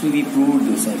 Actually we proved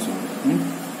this actually.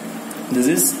 This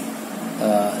is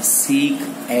sec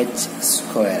h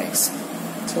square x.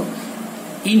 So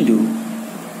into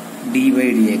d by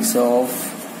dx of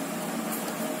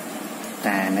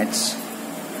tan h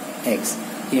x.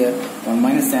 Here 1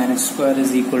 minus tan h square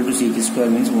is equal to sec h square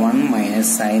means 1 minus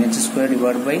sin h square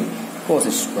divided by cos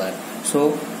h square. So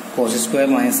cos h square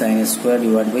minus sin h square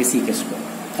divided by sec h square.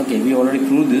 Okay, we already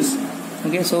proved this.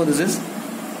 Okay, so this is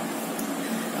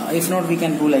if not we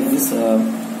can prove like this.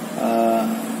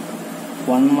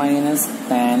 1 minus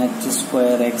tan h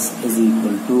square x is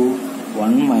equal to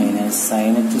 1 minus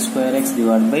sin h square x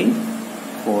divided by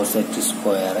cos h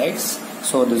square x.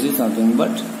 So this is nothing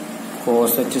but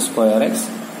cos h square x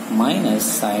minus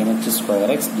sin h square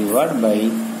x divided by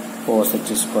cos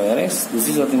h square x. This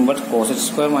is nothing but cos h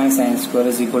square minus sin h square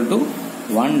is equal to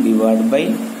 1 divided by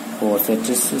cos h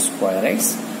square x.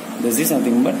 This is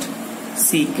nothing but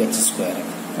sec h square x,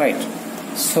 right?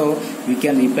 So we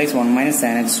can replace 1 minus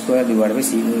tan h square divided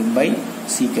by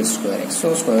sec h square x. So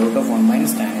square root of 1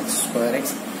 minus tan h square x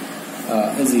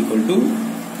is equal to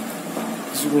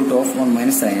root of 1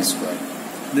 minus sin h square.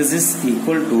 This is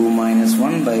equal to minus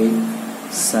 1 by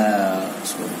sec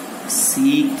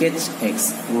h x,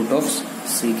 root of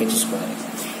sec h square x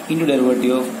into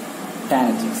derivative of tan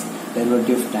h x.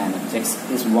 Derivative of tan h x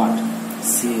is what?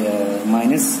 Sec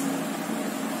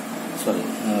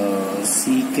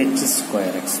h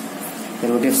square x.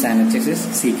 Derivative of tan h x is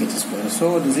sec h square. So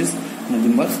this is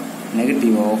nothing but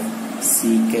negative of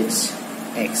sec h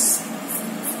x.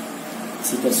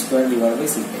 Sec h square divided by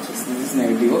sec h x. This is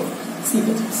negative of sec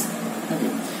h x.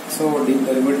 Okay. So the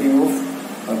derivative of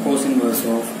cos inverse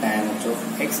of tan h of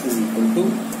x is equal to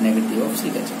negative of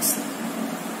sec h x.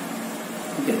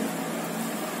 Okay.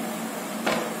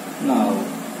 Now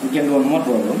we can do one more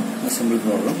problem, a simple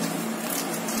problem.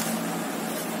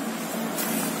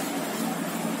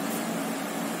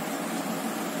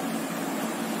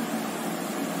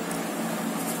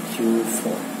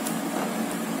 Q4.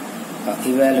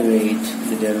 Evaluate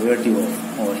the derivative of,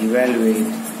 or evaluate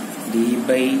d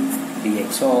by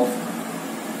dx of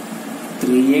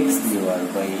 3x divided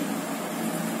by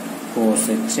cos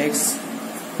hx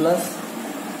plus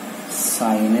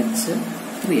sin h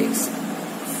 3x.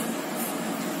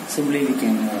 Simply we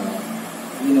can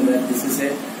we know that this is a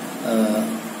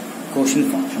quotient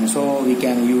function, so we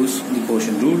can use the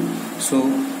quotient rule. So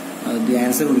the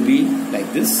answer will be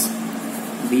like this: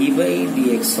 d by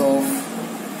dx of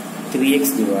 3x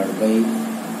divided by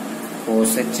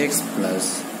cos hx plus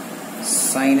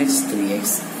sin h 3x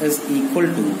is equal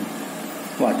to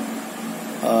what?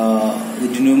 The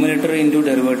denominator into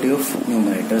derivative of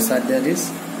numerator, so that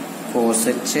is cos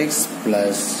hx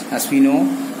plus, as we know,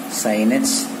 sin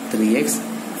h 3x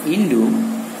into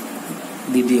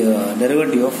the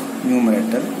derivative of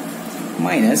numerator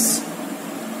minus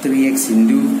 3x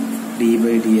into d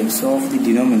by dx of the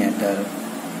denominator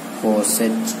cos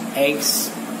h x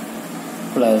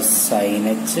plus sin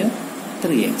h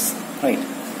 3x, right?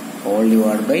 All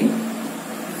divided by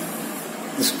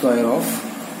the square of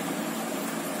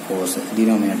cos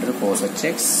denominator cos h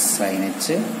x sin h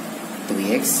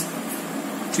 3x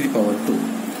to the power 2.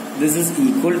 This is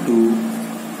equal to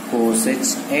cos h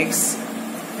x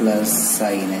plus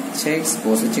sin h x,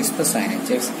 cos h x plus sin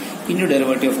h x into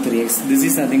derivative of 3x. This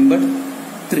is nothing but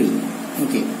 3.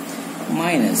 Okay,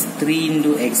 minus 3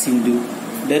 into x into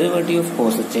derivative of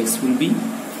cos h x will be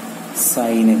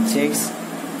sin h x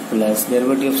plus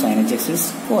derivative of sin h x is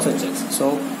cos h x. So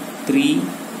 3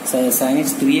 sin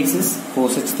h 3x is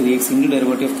cos h 3x into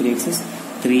derivative of 3x is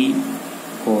 3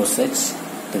 cos h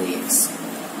 3x,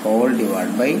 all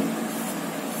divided by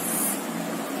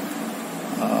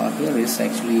here is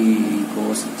actually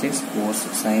cos h cos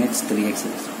sin h 3x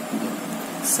is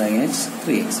sin h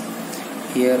 3x.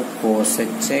 Here cos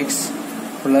h x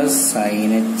plus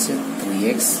sin h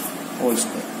 3x whole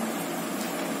square.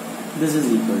 This is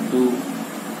equal to,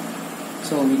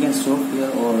 so we can stop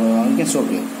here, or we can stop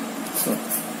here. So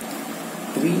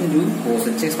 3 into cos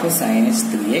h x plus sin h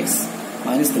 3x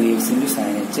minus 3x into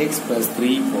sin h x plus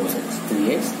 3 cos h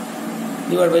 3x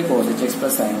divided by cos h x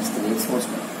plus sin h 3x whole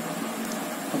square.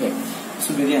 Okay,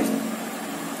 so be the answer.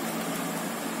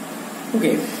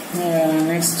 Okay,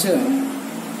 next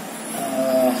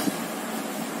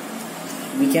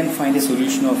we can find a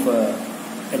solution of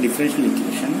a differential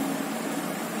equation.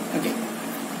 Okay,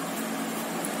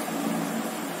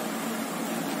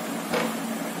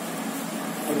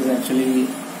 it is actually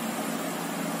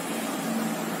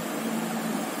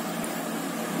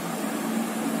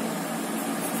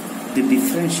the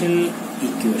differential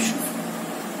equation.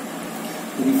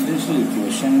 The differential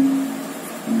equation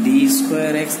d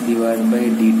square x divided by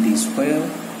dt square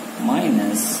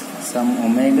minus some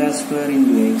omega square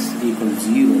into x equals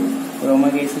 0, where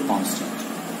omega is a constant.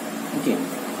 Okay.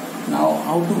 Now,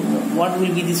 what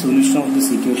will be the solution of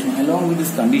this equation? Along with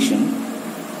this condition,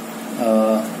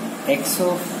 x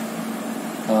of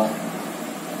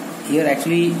here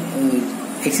actually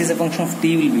x is a function of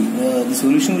t will be the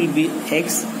solution will be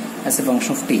x as a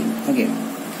function of t. Okay.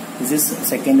 This is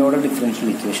second order differential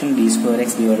equation, d square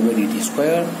x divided by dt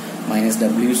square minus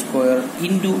w square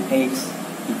into x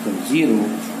equals 0.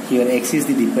 Here x is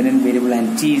the dependent variable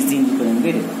and t is the independent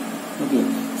variable. Okay.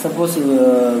 Suppose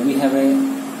we have a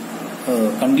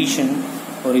condition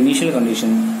or initial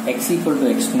condition x equal to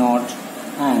x naught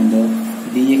and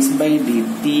dx by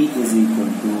dt is equal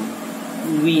to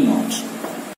v naught.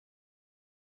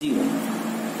 0.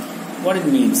 What it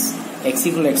means? X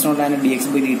equal to x naught and dx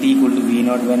by dt equal to v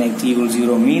naught when x equals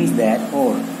 0 means that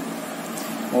or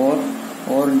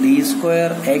d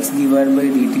square x divided by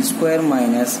dt square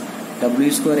minus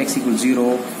w square x equals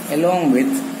 0 along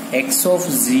with x of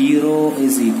 0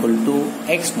 is equal to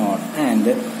x naught and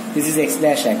this is x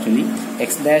dash actually,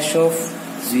 x dash of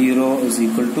 0 is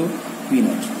equal to v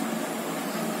naught.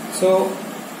 So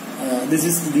this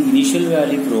is the initial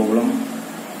value problem,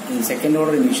 in second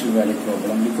order initial value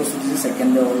problem, because it is a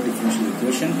second order differential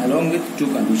equation along with two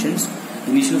conditions.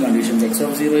 Initial conditions x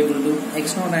of 0 equal to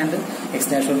x naught and x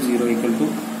dash of 0 equal to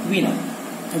v naught.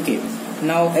 Okay,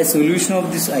 now a solution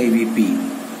of this IVP.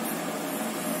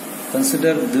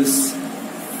 Consider this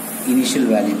initial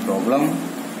value problem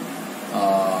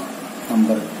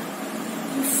number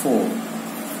 4.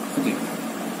 Okay,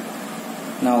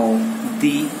 now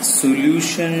the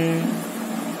solution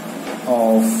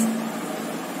of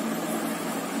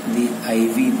the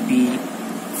IVP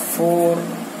 4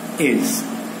 is,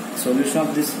 solution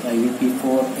of this IVP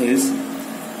 4 is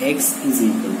x is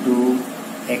equal to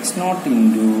x naught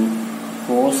into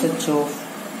cos h of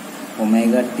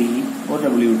omega t or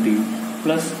wt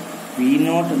plus v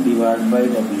naught divided by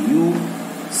w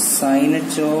sin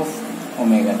h of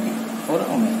omega t or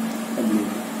omega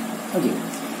wt. Okay,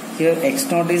 here x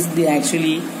naught is the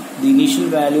actually the initial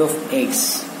value of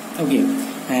x. Okay,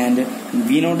 and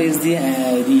v naught is the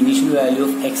initial value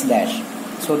of x dash.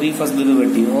 So the first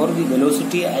derivative or the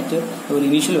velocity at our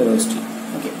initial velocity.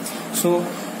 Okay, so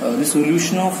the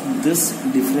solution of this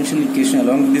differential equation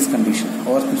along with this condition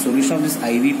or the solution of this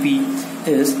IVP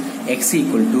is x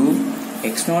equal to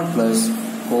x naught plus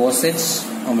cos h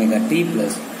omega t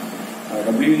plus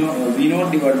v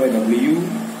naught divided by w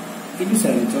into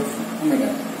sin h of omega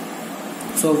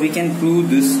t. So we can prove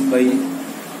this by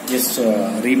just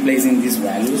replacing these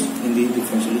values in the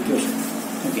differential equation.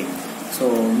 Okay, so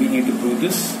we need to prove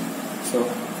this. So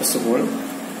first of all,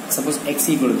 suppose x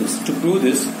equal to this. To prove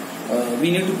this,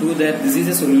 we need to prove that this is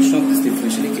a solution of this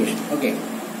differential equation. Okay,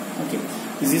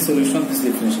 this is solution of this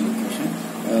differential equation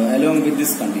along with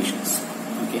these conditions.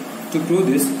 Okay, to prove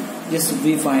this, just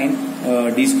we find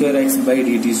d square x by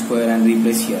dt square and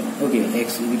replace here. Okay,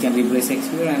 x we can replace x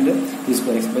here and d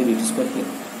square x by dt square here.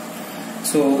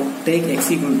 So take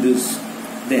x equal to this.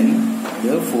 Then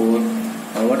therefore,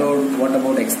 what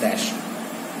about x dash?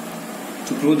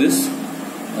 To prove this,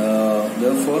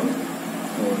 therefore,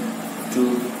 to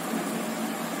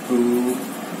prove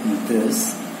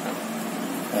this,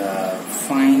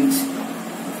 find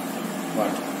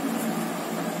what?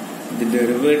 The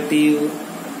derivative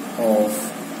of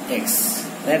x,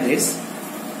 that is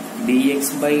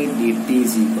dx by dt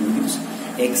is equal to this.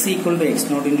 X equal to x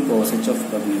naught into cos h of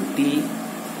wt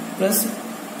plus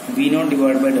v naught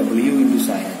divided by w into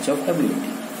sin h of wt.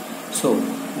 So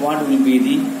what will be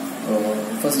the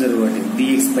first derivative?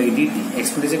 Dx by dt.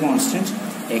 X naught is a constant.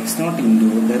 X naught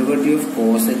into derivative of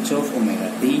cos h of omega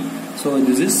t. So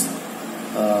this is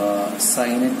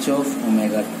sin h of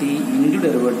omega t into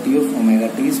derivative of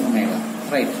omega t is omega,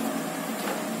 right?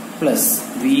 Plus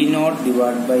v naught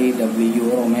divided by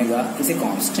w or omega is a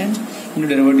constant into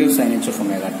derivative of sin h of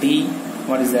omega t.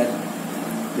 What is that?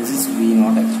 This is v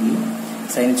naught actually.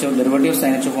 Sin h of derivative of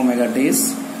sin h of omega t is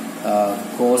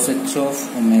cos h of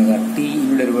omega t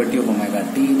into derivative of omega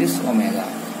t. It is omega.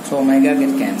 So omega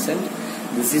get cancelled.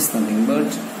 This is nothing but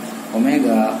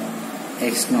omega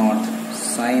x naught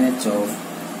sin h of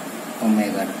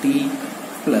omega t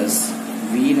plus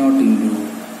v naught into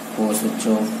cos h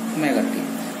of omega t.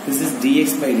 This is dx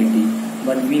by dt,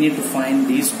 but we need to find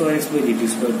d square x by dt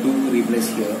square to replace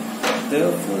here.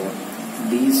 Therefore,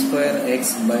 d square x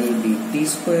by dt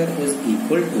square is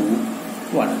equal to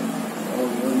what?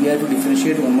 We have to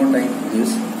differentiate one more time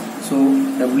this. So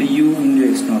w into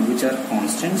x naught, which are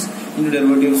constants, into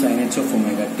derivative of sin h of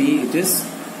omega t, it is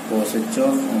cos h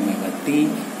of omega t,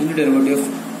 into derivative of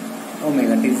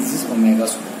omega t, this is omega.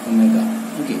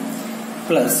 Okay,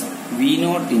 plus v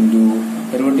naught into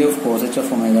derivative of cos h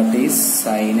of omega t is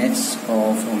sin h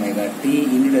of omega t,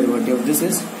 into derivative of this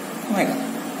is omega.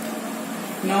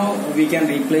 Now we can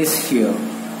replace here.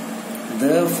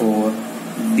 Therefore,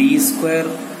 d square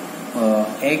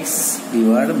x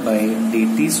divided by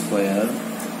dt square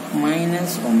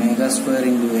minus omega square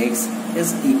into x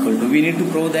is equal to, we need to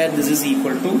prove that this is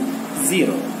equal to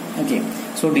 0. Okay,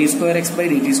 so d square x by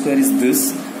dt square is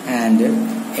this and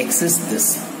x is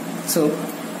this. So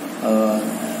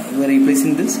we are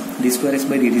replacing this. D square x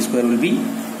by dt square will be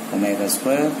omega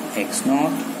square x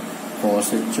naught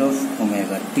cos h of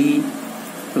omega t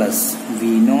plus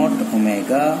v naught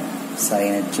omega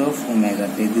sin h of omega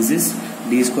t. This is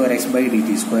d square x by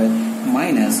dt square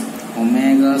minus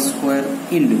omega square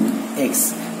into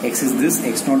x. X is this,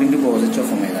 x naught into cos h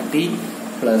of omega t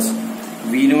plus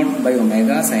v naught by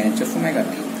omega sin h of omega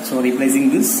t. So replacing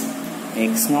this,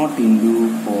 x naught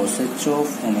into cos h of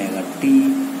omega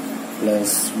t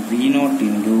plus v naught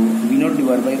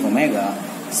divided by omega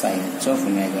sin h of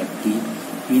omega t.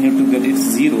 We need to get it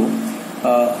 0.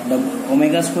 The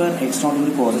omega square x naught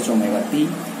into cos h omega t,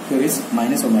 here is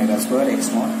minus omega square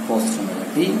x naught cos h omega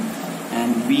t,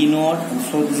 and v naught,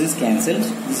 so this is cancelled,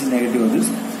 this is negative of this,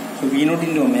 so v naught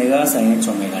into omega sin h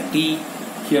omega t,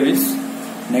 here is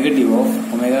negative of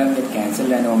omega get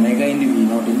cancelled and omega into v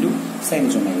naught into sin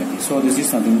h omega t, so this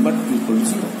is nothing but equal to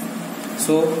 0.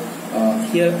 So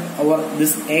here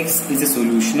this x is a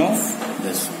solution of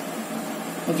this.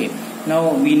 Okay,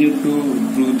 now we need to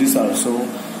prove this also.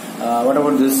 What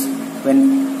about this?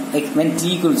 When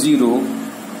t equals 0,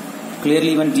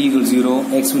 clearly when t equals 0,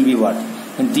 x will be what?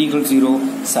 When t equals 0,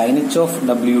 sin h of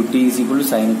wt is equal to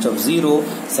sin h of 0.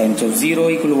 Sin h of 0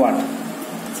 equal to what?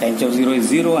 Sin h of 0 is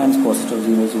 0 and cos h of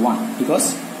 0 is 1.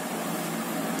 Because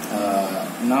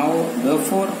now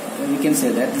therefore we can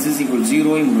say that this is equal to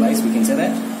 0 implies we can say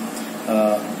that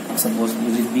suppose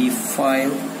let it be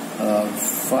 5.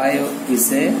 5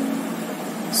 is a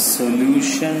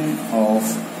solution of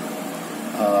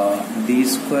d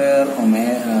square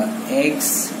omega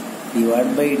x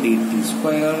divided by dt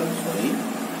square. Sorry,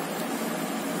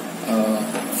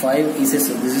 5 is a,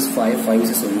 this is 5 is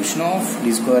a solution of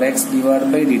d square x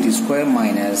divided by dt square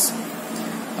minus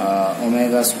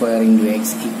omega square into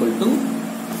x equal to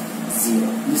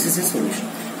 0. This is a solution.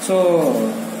 So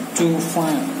to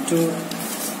find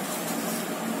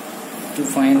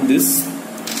this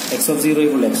x of 0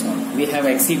 equal to x naught, we have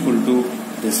x equal to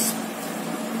this.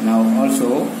 Now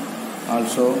also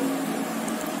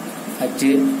at t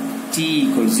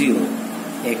equals 0,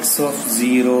 x of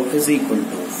 0 is equal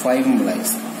to 5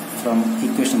 implies. From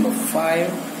equation number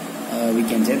 5 we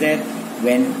can say that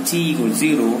when t equals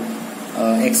 0,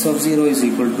 x of 0 is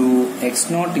equal to x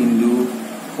naught into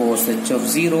cos h of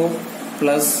 0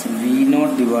 plus v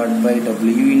naught divided by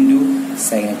w into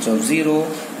sin h of 0.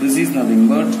 This is nothing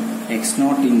but x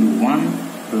naught into 1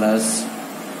 plus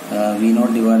v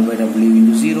naught divided by w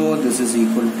into 0. This is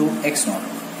equal to x naught,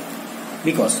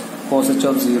 because cos h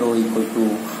of 0 equal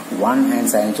to 1 and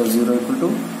sin h of 0 equal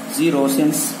to 0,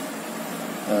 since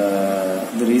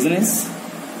the reason is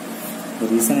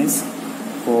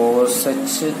cos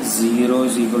h 0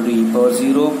 is equal to e power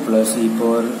 0 plus e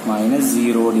power minus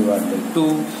 0 divided by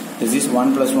 2. This is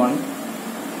 1 plus 1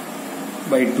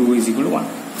 by 2 is equal to 1.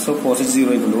 So cos h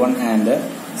 0 equal to 1 and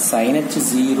sin h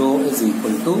 0 is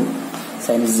equal to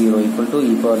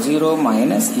e power 0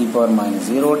 minus e power minus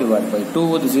 0 divided by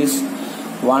 2. This is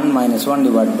 1 minus 1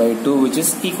 divided by 2, which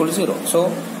is equal to 0. So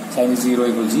sin h 0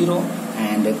 equal to 0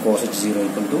 and cos h 0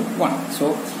 equal to 1.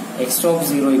 So x of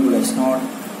 0 equal to x naught,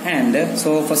 and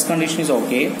so first condition is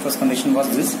okay. First condition was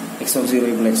this, x of 0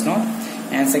 equal to x naught,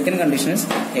 and second condition is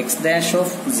x dash of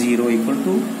 0 equal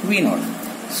to v naught.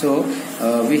 So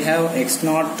we have x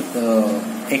naught,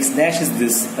 x dash is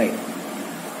this, right?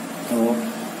 So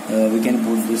we can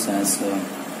put this as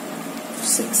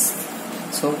 6.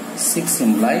 So 6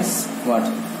 implies what?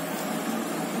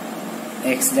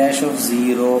 X dash of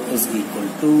 0 is equal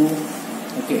to,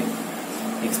 okay,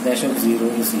 x dash of 0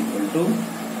 is equal to,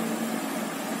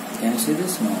 can you see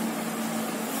this? No.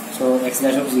 So x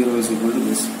dash of 0 is equal to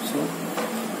this. So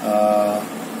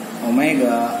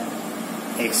omega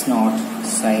x naught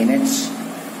sin h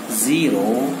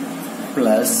 0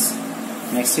 plus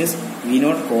next is v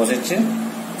naught cos h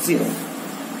 0.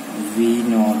 V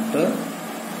naught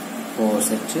cos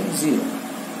h 0.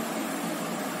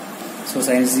 So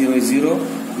sin 0 is 0,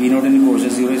 v naught in cos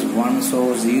 0 is 1,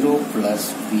 so 0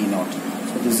 plus v naught.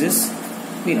 So this is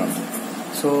v naught.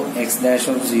 So x dash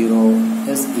of 0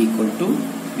 is equal to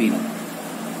v naught.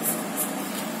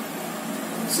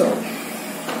 So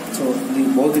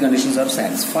both the conditions are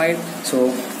satisfied.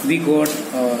 So we got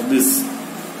this.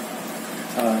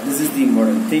 This is the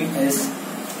important thing is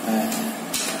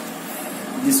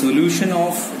the solution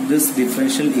of this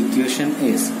differential equation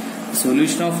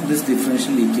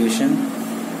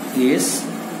is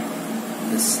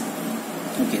this.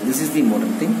 Okay, this is the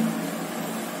important thing.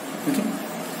 Okay,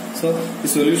 so the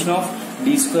solution of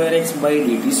d square x by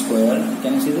dt square,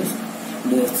 can you see this?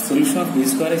 The solution of d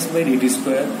square x by dt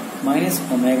square minus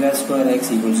omega square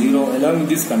x equals 0 along with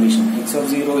this condition, x of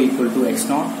 0 equal to x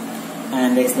naught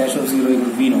and x dash of 0 equal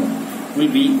to v naught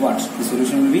will be what? The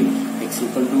solution will be x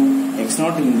equal to x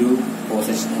naught into cos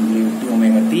h into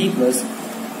omega t plus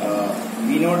v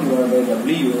naught divided by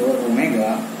w over omega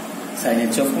sin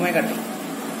h of omega t.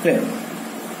 Clear?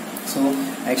 So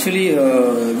actually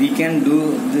we can do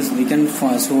this. We can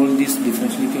solve this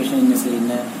differential equation in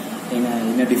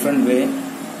a different way,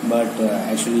 but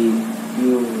actually we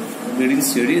didn't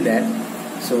study that,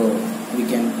 so we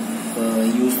can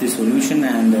use the solution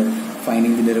and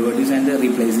finding the derivatives and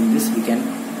replacing this we can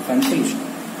find solution.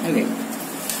 Okay.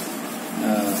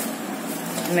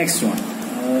 Next one,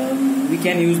 we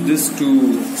can use this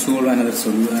to solve another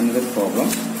problem.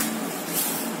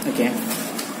 Okay.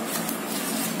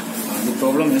 The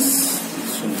problem is,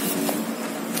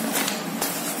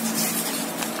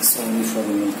 sorry for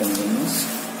the inconvenience.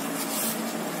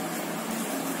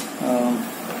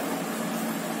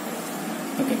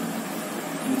 Okay,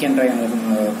 we can try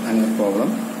another problem.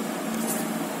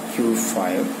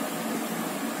 Q5.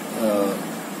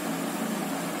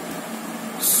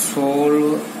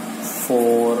 Solve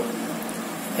for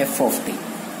f of t.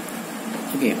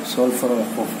 Okay, solve for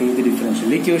f of t, the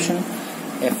differential equation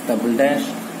f double dash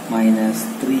minus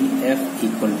 3f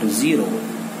equal to 0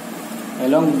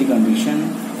 along with the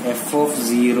condition f of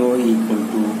 0 equal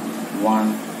to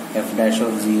 1, f dash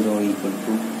of 0 equal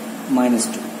to minus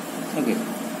 2. Okay,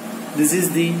 this is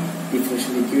the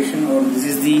differential equation, or this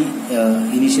is the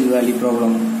initial value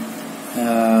problem.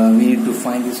 We need to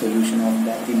find the solution of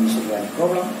that initial value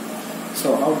problem.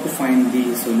 So how to find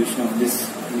the solution of this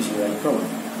initial value problem?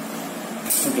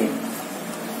 Okay.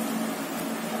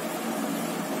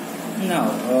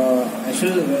 Now,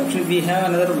 actually we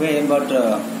have another way, but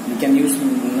we can use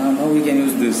now we can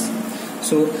use this.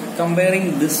 So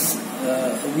comparing this,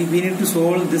 we need to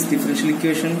solve this differential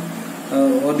equation,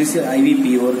 or this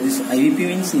IVP, or this IVP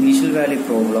means initial value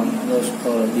problem.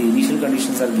 The initial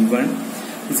conditions are given.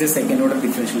 This is second order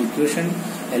differential equation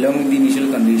along with the initial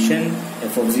condition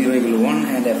f of 0 equal to 1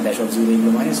 and f dash of 0 equal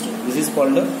to minus 2. This is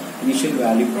called the initial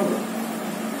value problem.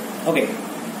 Okay.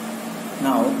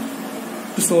 Now,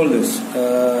 to solve this,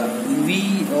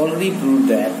 we already proved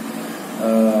that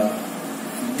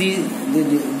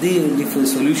the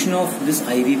solution of this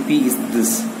IVP is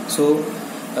this. So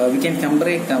we can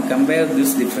compare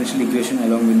this differential equation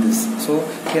along with this. So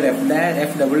here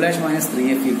f double dash minus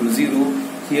 3f equals 0.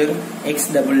 Here x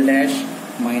double dash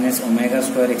minus omega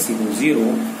square x equals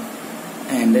 0,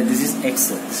 and this is x.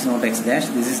 This is not x dash.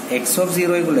 This is x of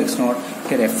 0 equal to x naught.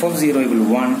 Here f of 0 equal to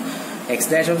 1, x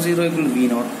dash of 0 equal to v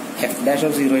naught, f dash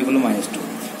of 0 equal to minus 2.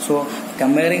 So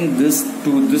comparing this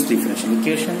to this differential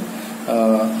equation,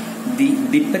 the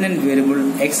dependent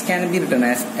variable x can be written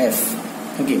as f.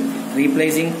 Okay,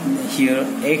 replacing here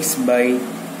x by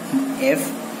f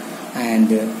and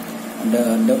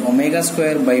the omega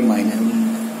square by minus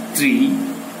 3.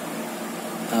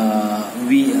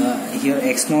 Here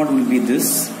x naught will be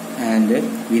this and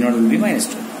v naught will be minus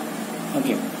 2.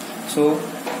 Okay, so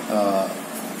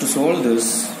to solve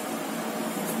this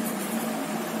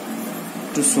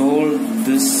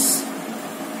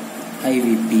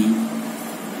IVP,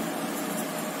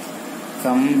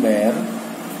 compare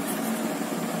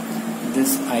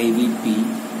this IVP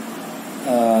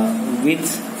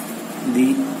with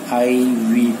the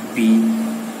IVP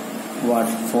what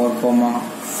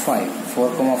 4,5.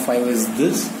 4,5 is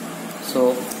this.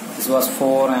 So this was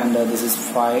 4 and this is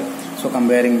 5. So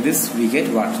comparing this, we get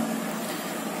what?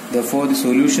 Therefore the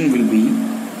solution will be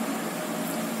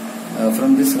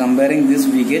from this, comparing this,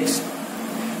 we get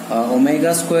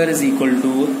omega square is equal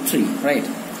to 3, right?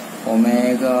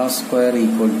 Omega square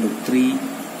equal to 3,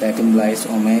 that implies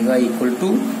omega equal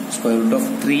to square root of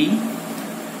 3,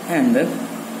 and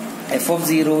f of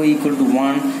 0 equal to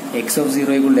 1, x of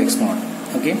 0 equal to x naught.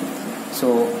 Okay,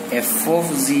 so f of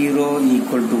 0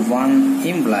 equal to 1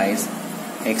 implies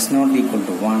x naught equal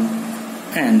to 1,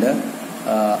 and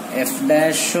f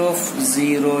dash of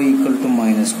 0 equal to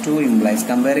minus 2 implies,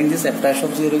 comparing this f dash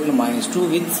of 0 equal to minus 2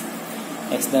 with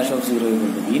x dash of 0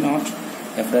 equal to v naught,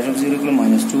 f dash of 0 equal to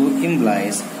minus 2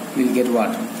 implies we will get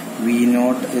what? V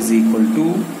naught is equal to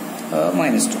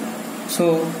minus 2.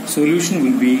 So solution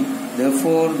will be,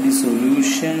 therefore the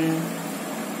solution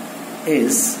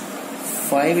is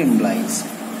 5 implies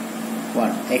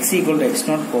what? X equal to x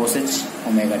naught cos h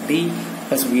omega t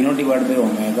plus v naught divided by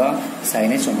omega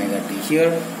sin h omega t.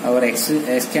 Here our x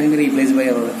can be replaced by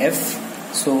our f,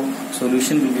 so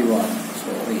solution will be what?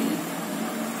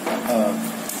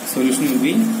 Solution will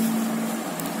be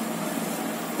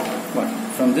what?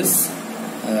 From this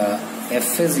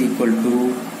f is equal to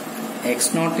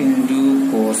x naught into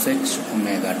cos h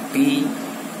omega t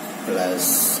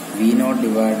plus v naught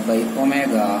divided by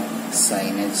omega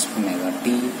sin h omega t.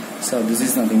 So this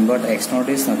is nothing but x naught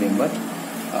is nothing but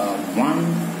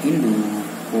 1 into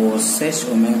cos h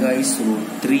omega is root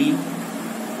 3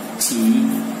 t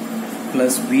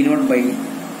plus v naught by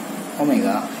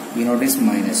omega. V naught is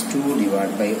minus 2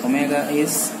 divided by omega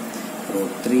is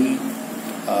root 3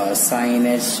 sin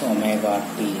h omega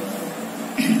t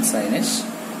sin h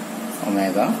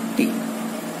omega t.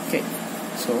 Okay,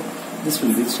 so this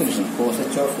will be the solution. Cos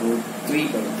h of root 3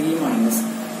 by t minus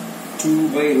 2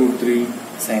 by root 3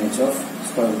 sin h of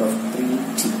square root of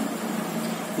 3t.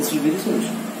 This will be the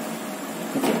solution.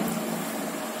 Okay,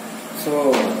 so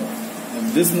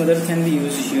this method can be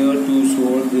used here to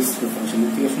solve this differential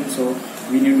equation. So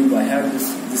we need to have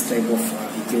this type of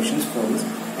equations for this.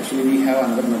 Actually we have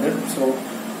another method, so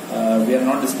we are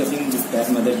not discussing that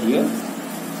method here.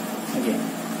 Okay,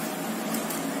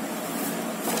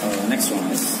 next one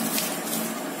is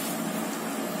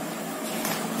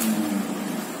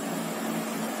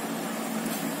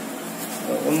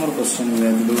one more question we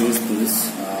have to do is this.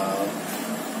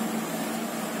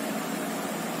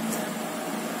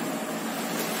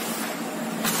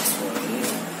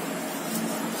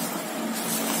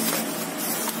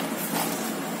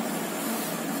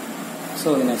 So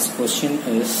the next question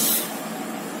is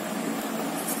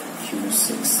Q6.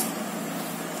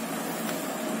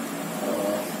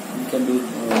 We can do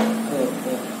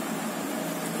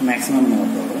maximum number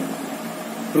problem.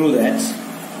 Prove that.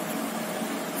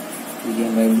 We can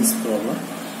write this problem.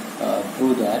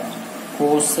 Prove that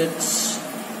cos x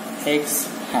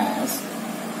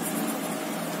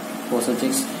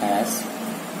has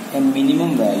a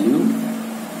minimum value.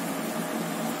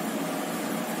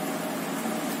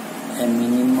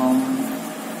 Minimum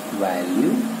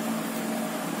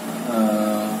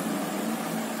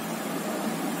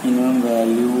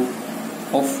value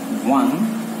of 1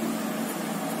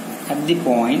 at the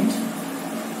point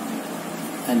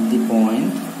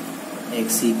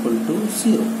x equal to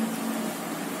 0.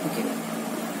 Okay,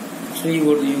 actually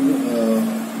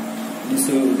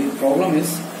the problem is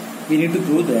we need to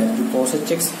prove that the cos h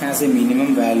has a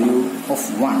minimum value of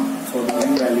 1. So the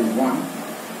minimum value 1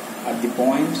 at the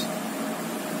point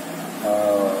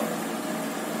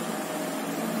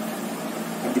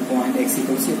x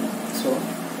equals 0. So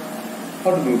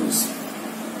how to prove this?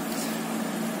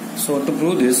 So to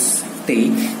prove this,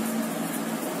 take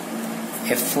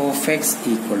f of x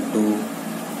equal to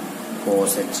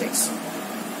cos hx.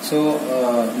 So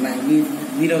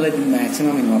we know that the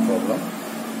maximum in our problem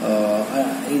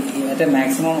at a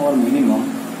maximum or minimum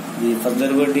the first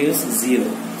derivative is 0.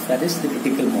 That is the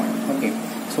critical point. Okay,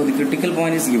 so the critical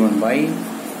point is given by,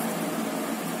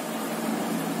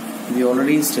 we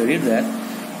already studied that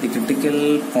the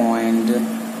critical point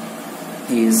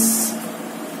is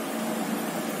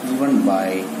given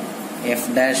by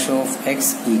f dash of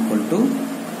x equal to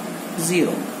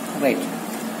 0, right?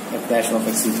 F dash of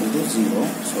x equal to 0.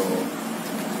 So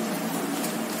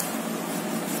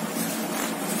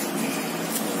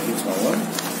it's over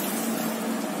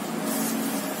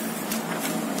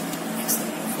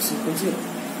x equal to 0.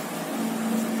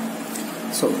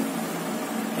 So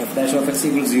f dash of x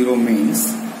equal to 0 means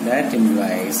that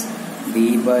implies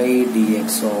d by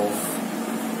dx of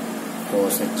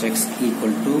cos hx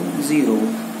equal to 0.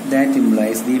 That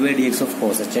implies d by dx of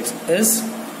cos hx is,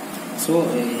 so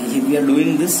we are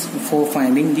doing this for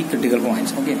finding the critical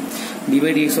points. Okay, d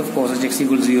by dx of cos hx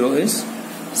equal to 0 is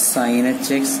sin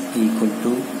hx equal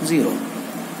to 0.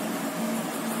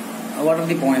 What are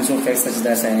the points of x such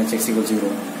that sin hx equal to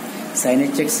 0? Sin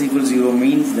hx equal to 0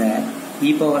 means that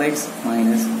e power x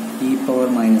minus e power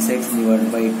minus x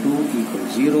divided by 2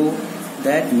 equals 0.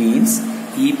 That means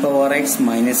e power x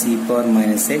minus e power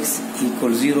minus x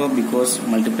equals 0 because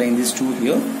multiplying these two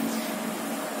here.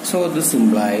 So this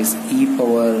implies e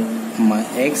power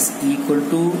x equal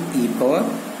to e power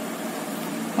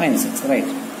minus x, right?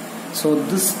 So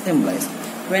this implies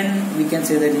when we can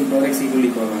say that e power x equal to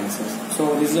e power minus x.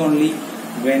 So this is only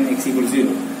when x equals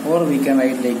 0, or we can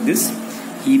write like this: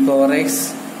 e power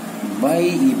x by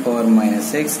e power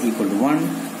minus x equal to 1.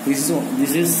 This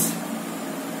is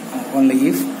only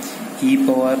if e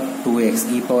power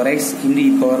 2x, e power x into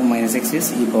e power minus x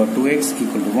is e power 2x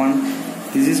equal to 1.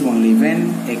 This is only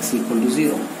when x equal to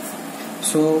 0.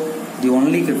 So the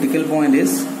only critical point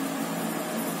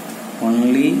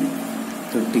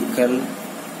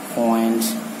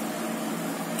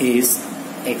is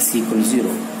x equals 0.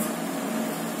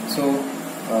 So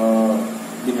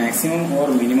the maximum or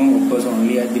minimum occurs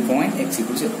only at the point x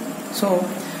equals 0. So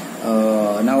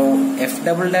now f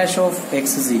double dash of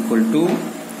x is equal to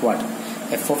what?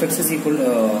 F of x is equal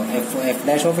f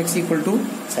dash of x equal to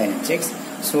sin hx.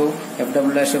 So f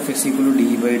double dash of x equal to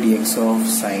d by dx of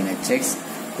sin hx.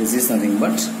 This is nothing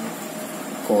but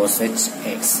cos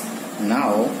hx.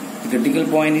 Now the critical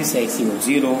point is x equals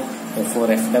 0.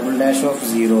 Therefore f double dash of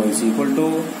 0 is equal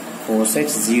to cos h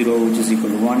 0, which is equal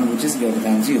to 1, which is greater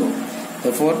than 0.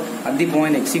 Therefore at the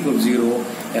point x equals 0,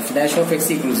 f dash of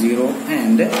x equals 0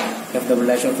 and f double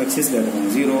dash of x is greater than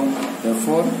 0.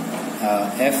 Therefore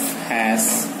f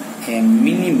has a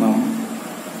minimum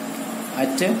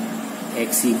at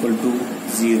x equal to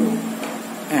 0,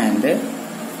 and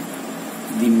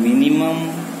the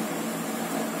minimum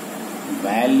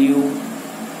value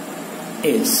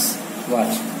is what?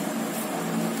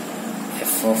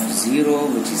 F of 0,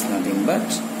 which is nothing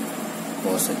but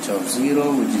cos h of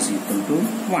 0, which is equal to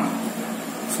 1.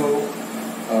 So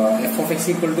f of x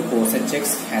equal to cos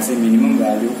hx has a minimum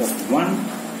value of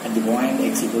 1 at the point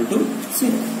x equal to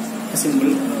 0. A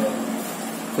simple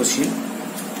question.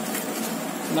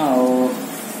 Now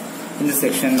in this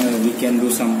section we can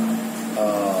do some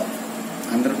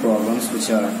other problems, which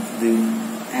are the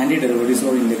antiderivatives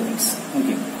or integrals.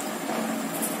 Okay.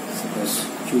 Suppose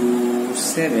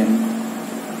Q7.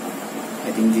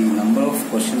 I think the number of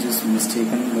questions is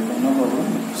mistaken, but no problem.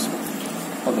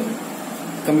 Okay.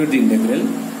 Compute the integral.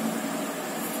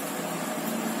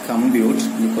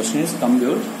 The question is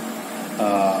compute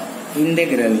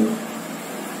integral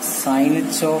sin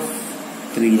h of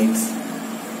 3x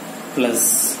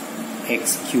plus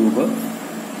x cube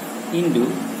into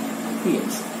 3x.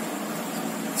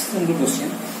 Simple question.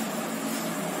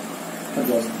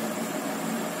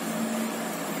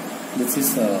 This is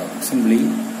simply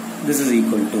this is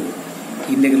equal to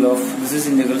integral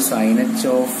sin h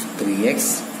of 3x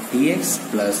dx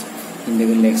plus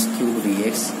integral x cube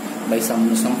dx by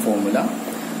some formula,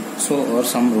 so or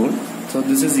some rule. So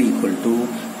this is equal to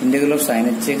integral of sin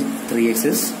h 3x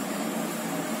is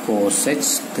cos h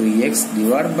 3x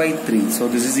divided by 3. So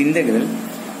this is integral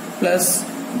plus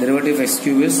derivative of x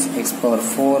cube is x power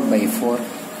 4 by 4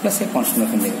 plus a constant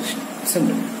of integration.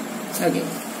 Simple. Okay.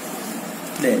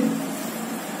 Then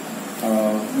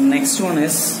next one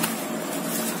is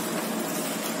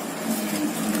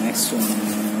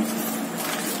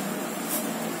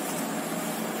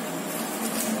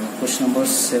question number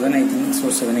 7, I think. So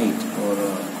 7, 8, or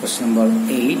question number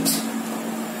 8.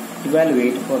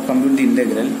 Evaluate or compute the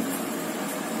integral.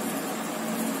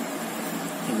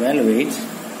 Evaluate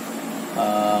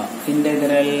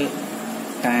integral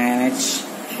tan h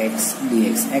x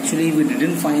dx. Actually, we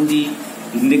didn't find the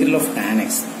integral of tan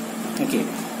x. Okay,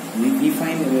 we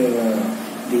find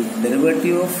the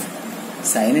derivative of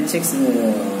sin hx.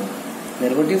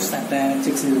 Derivative of tan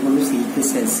hx is equal to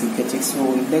sec hx.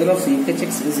 So integral of sec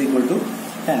hx is equal to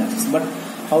tan hx. But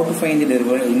how to find the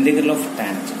integral of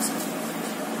tan hx?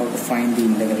 How to find the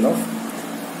integral of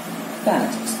tan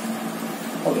hx?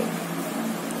 Okay,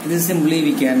 this simply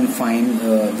we can find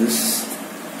this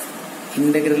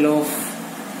integral of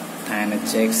tan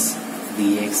hx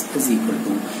dx is equal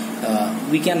to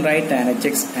we can write tan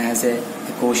hx as a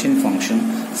quotient function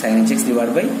sin hx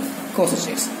divided by cos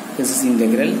hx. This is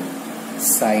integral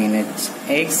sin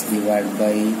hx divided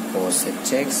by cos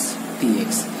hx dx.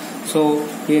 So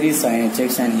here is sin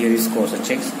hx and here is cos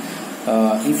hx.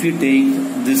 If you take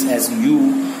this as u,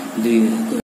 the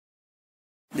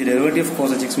derivative of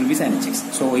cos hx will be sin hx.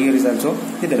 So here is also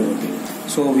the derivative.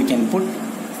 So we can put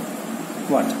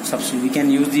what? We can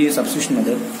use the substitution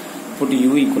method. Put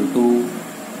u equal to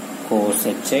cos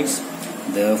hx.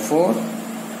 Therefore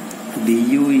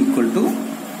du equal to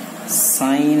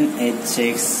sin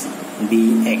hx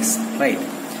dx, right?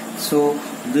 So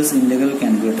this integral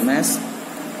can be written as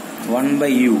 1 by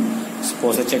u.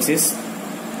 Cos hx is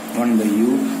 1 by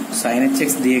u. sin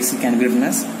hx dx can be written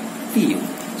as du.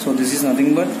 So this is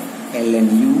nothing but ln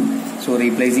u. So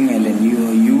replacing ln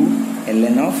u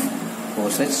ln of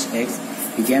cos x,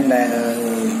 we can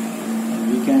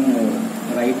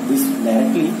write this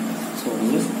directly. So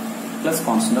this is plus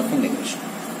constant of integration.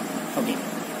 Okay.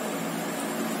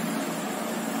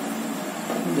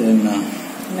 Then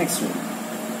next one.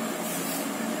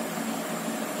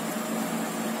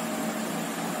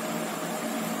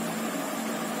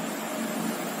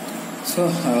 So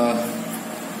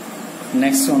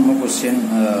next one more question.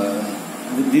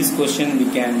 With this question we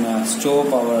can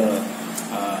stop our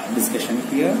discussion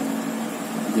here.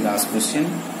 The last question.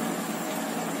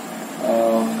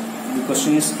 The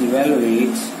question is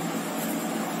evaluate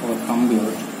or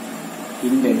compute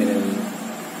integral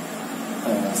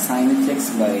sin hx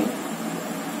by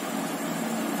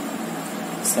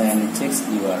sin hx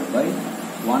divided by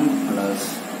 1 plus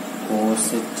cos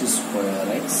h square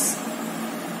x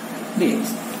dx.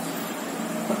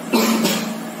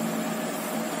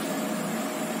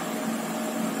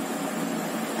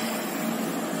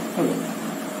 Okay.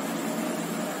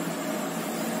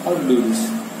 How to do this?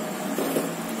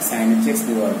 Sin hx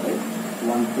divided by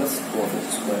 1 plus cos h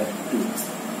square dx.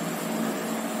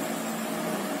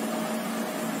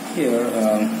 Here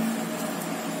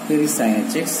is sin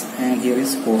hx and here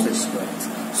is cos h square x.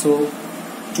 So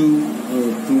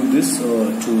to this or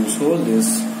to solve this,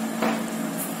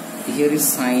 here is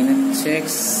sin hx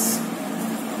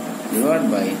divided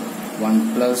by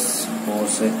 1 plus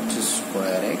cos h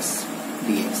square x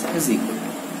dx is equal to.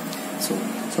 So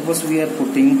suppose we are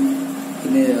putting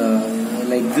in a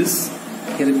like this.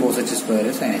 Here cos h square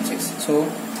is sin hx. So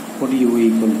put u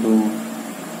equal to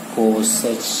cos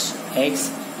h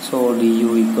x. So du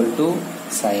equal to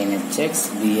sin hx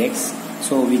dx.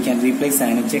 So we can replace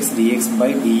sin hx dx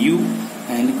by du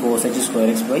and cos h square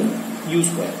x by u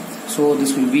square. So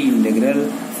this will be integral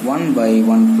 1 by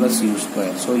 1 plus u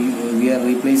square. So we are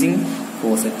replacing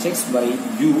cos hx by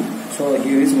u. So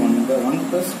here is 1 by 1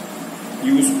 plus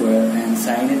u square and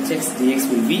sin hx dx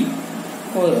will be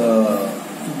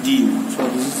du. So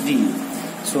this is du.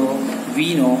 So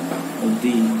we know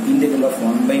the integral of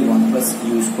 1 by 1 plus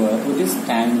u square, which is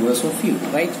tan inverse of u,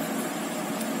 right?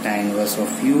 Tan inverse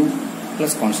of u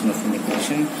plus constant of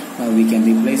integration. Now we can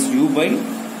replace u by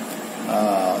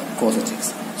cos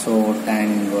hx. So tan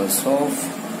inverse of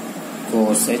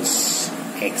cos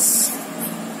hx,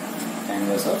 tan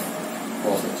inverse of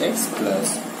cos hx plus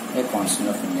a constant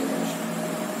of integration.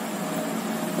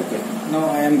 Okay. Now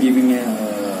I am giving a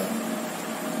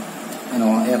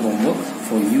homework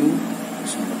for you.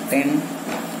 Question number 10.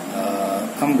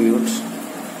 Compute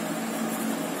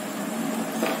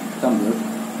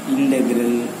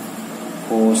integral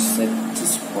cos h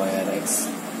square x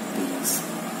dx.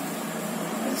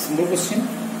 Simple question.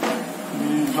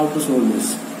 How to solve this?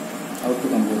 How to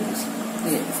compute this?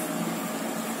 Okay.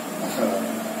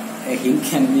 A hint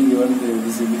can be given.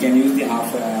 We can use the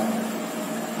half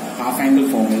angle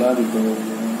formula. Because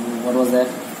what was that?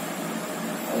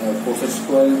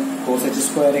 Cos h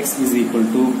square x is equal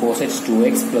to cos h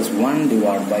 2x plus 1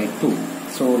 divided by 2.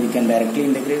 So we can directly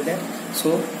integrate that.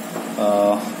 So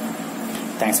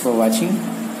thanks for watching.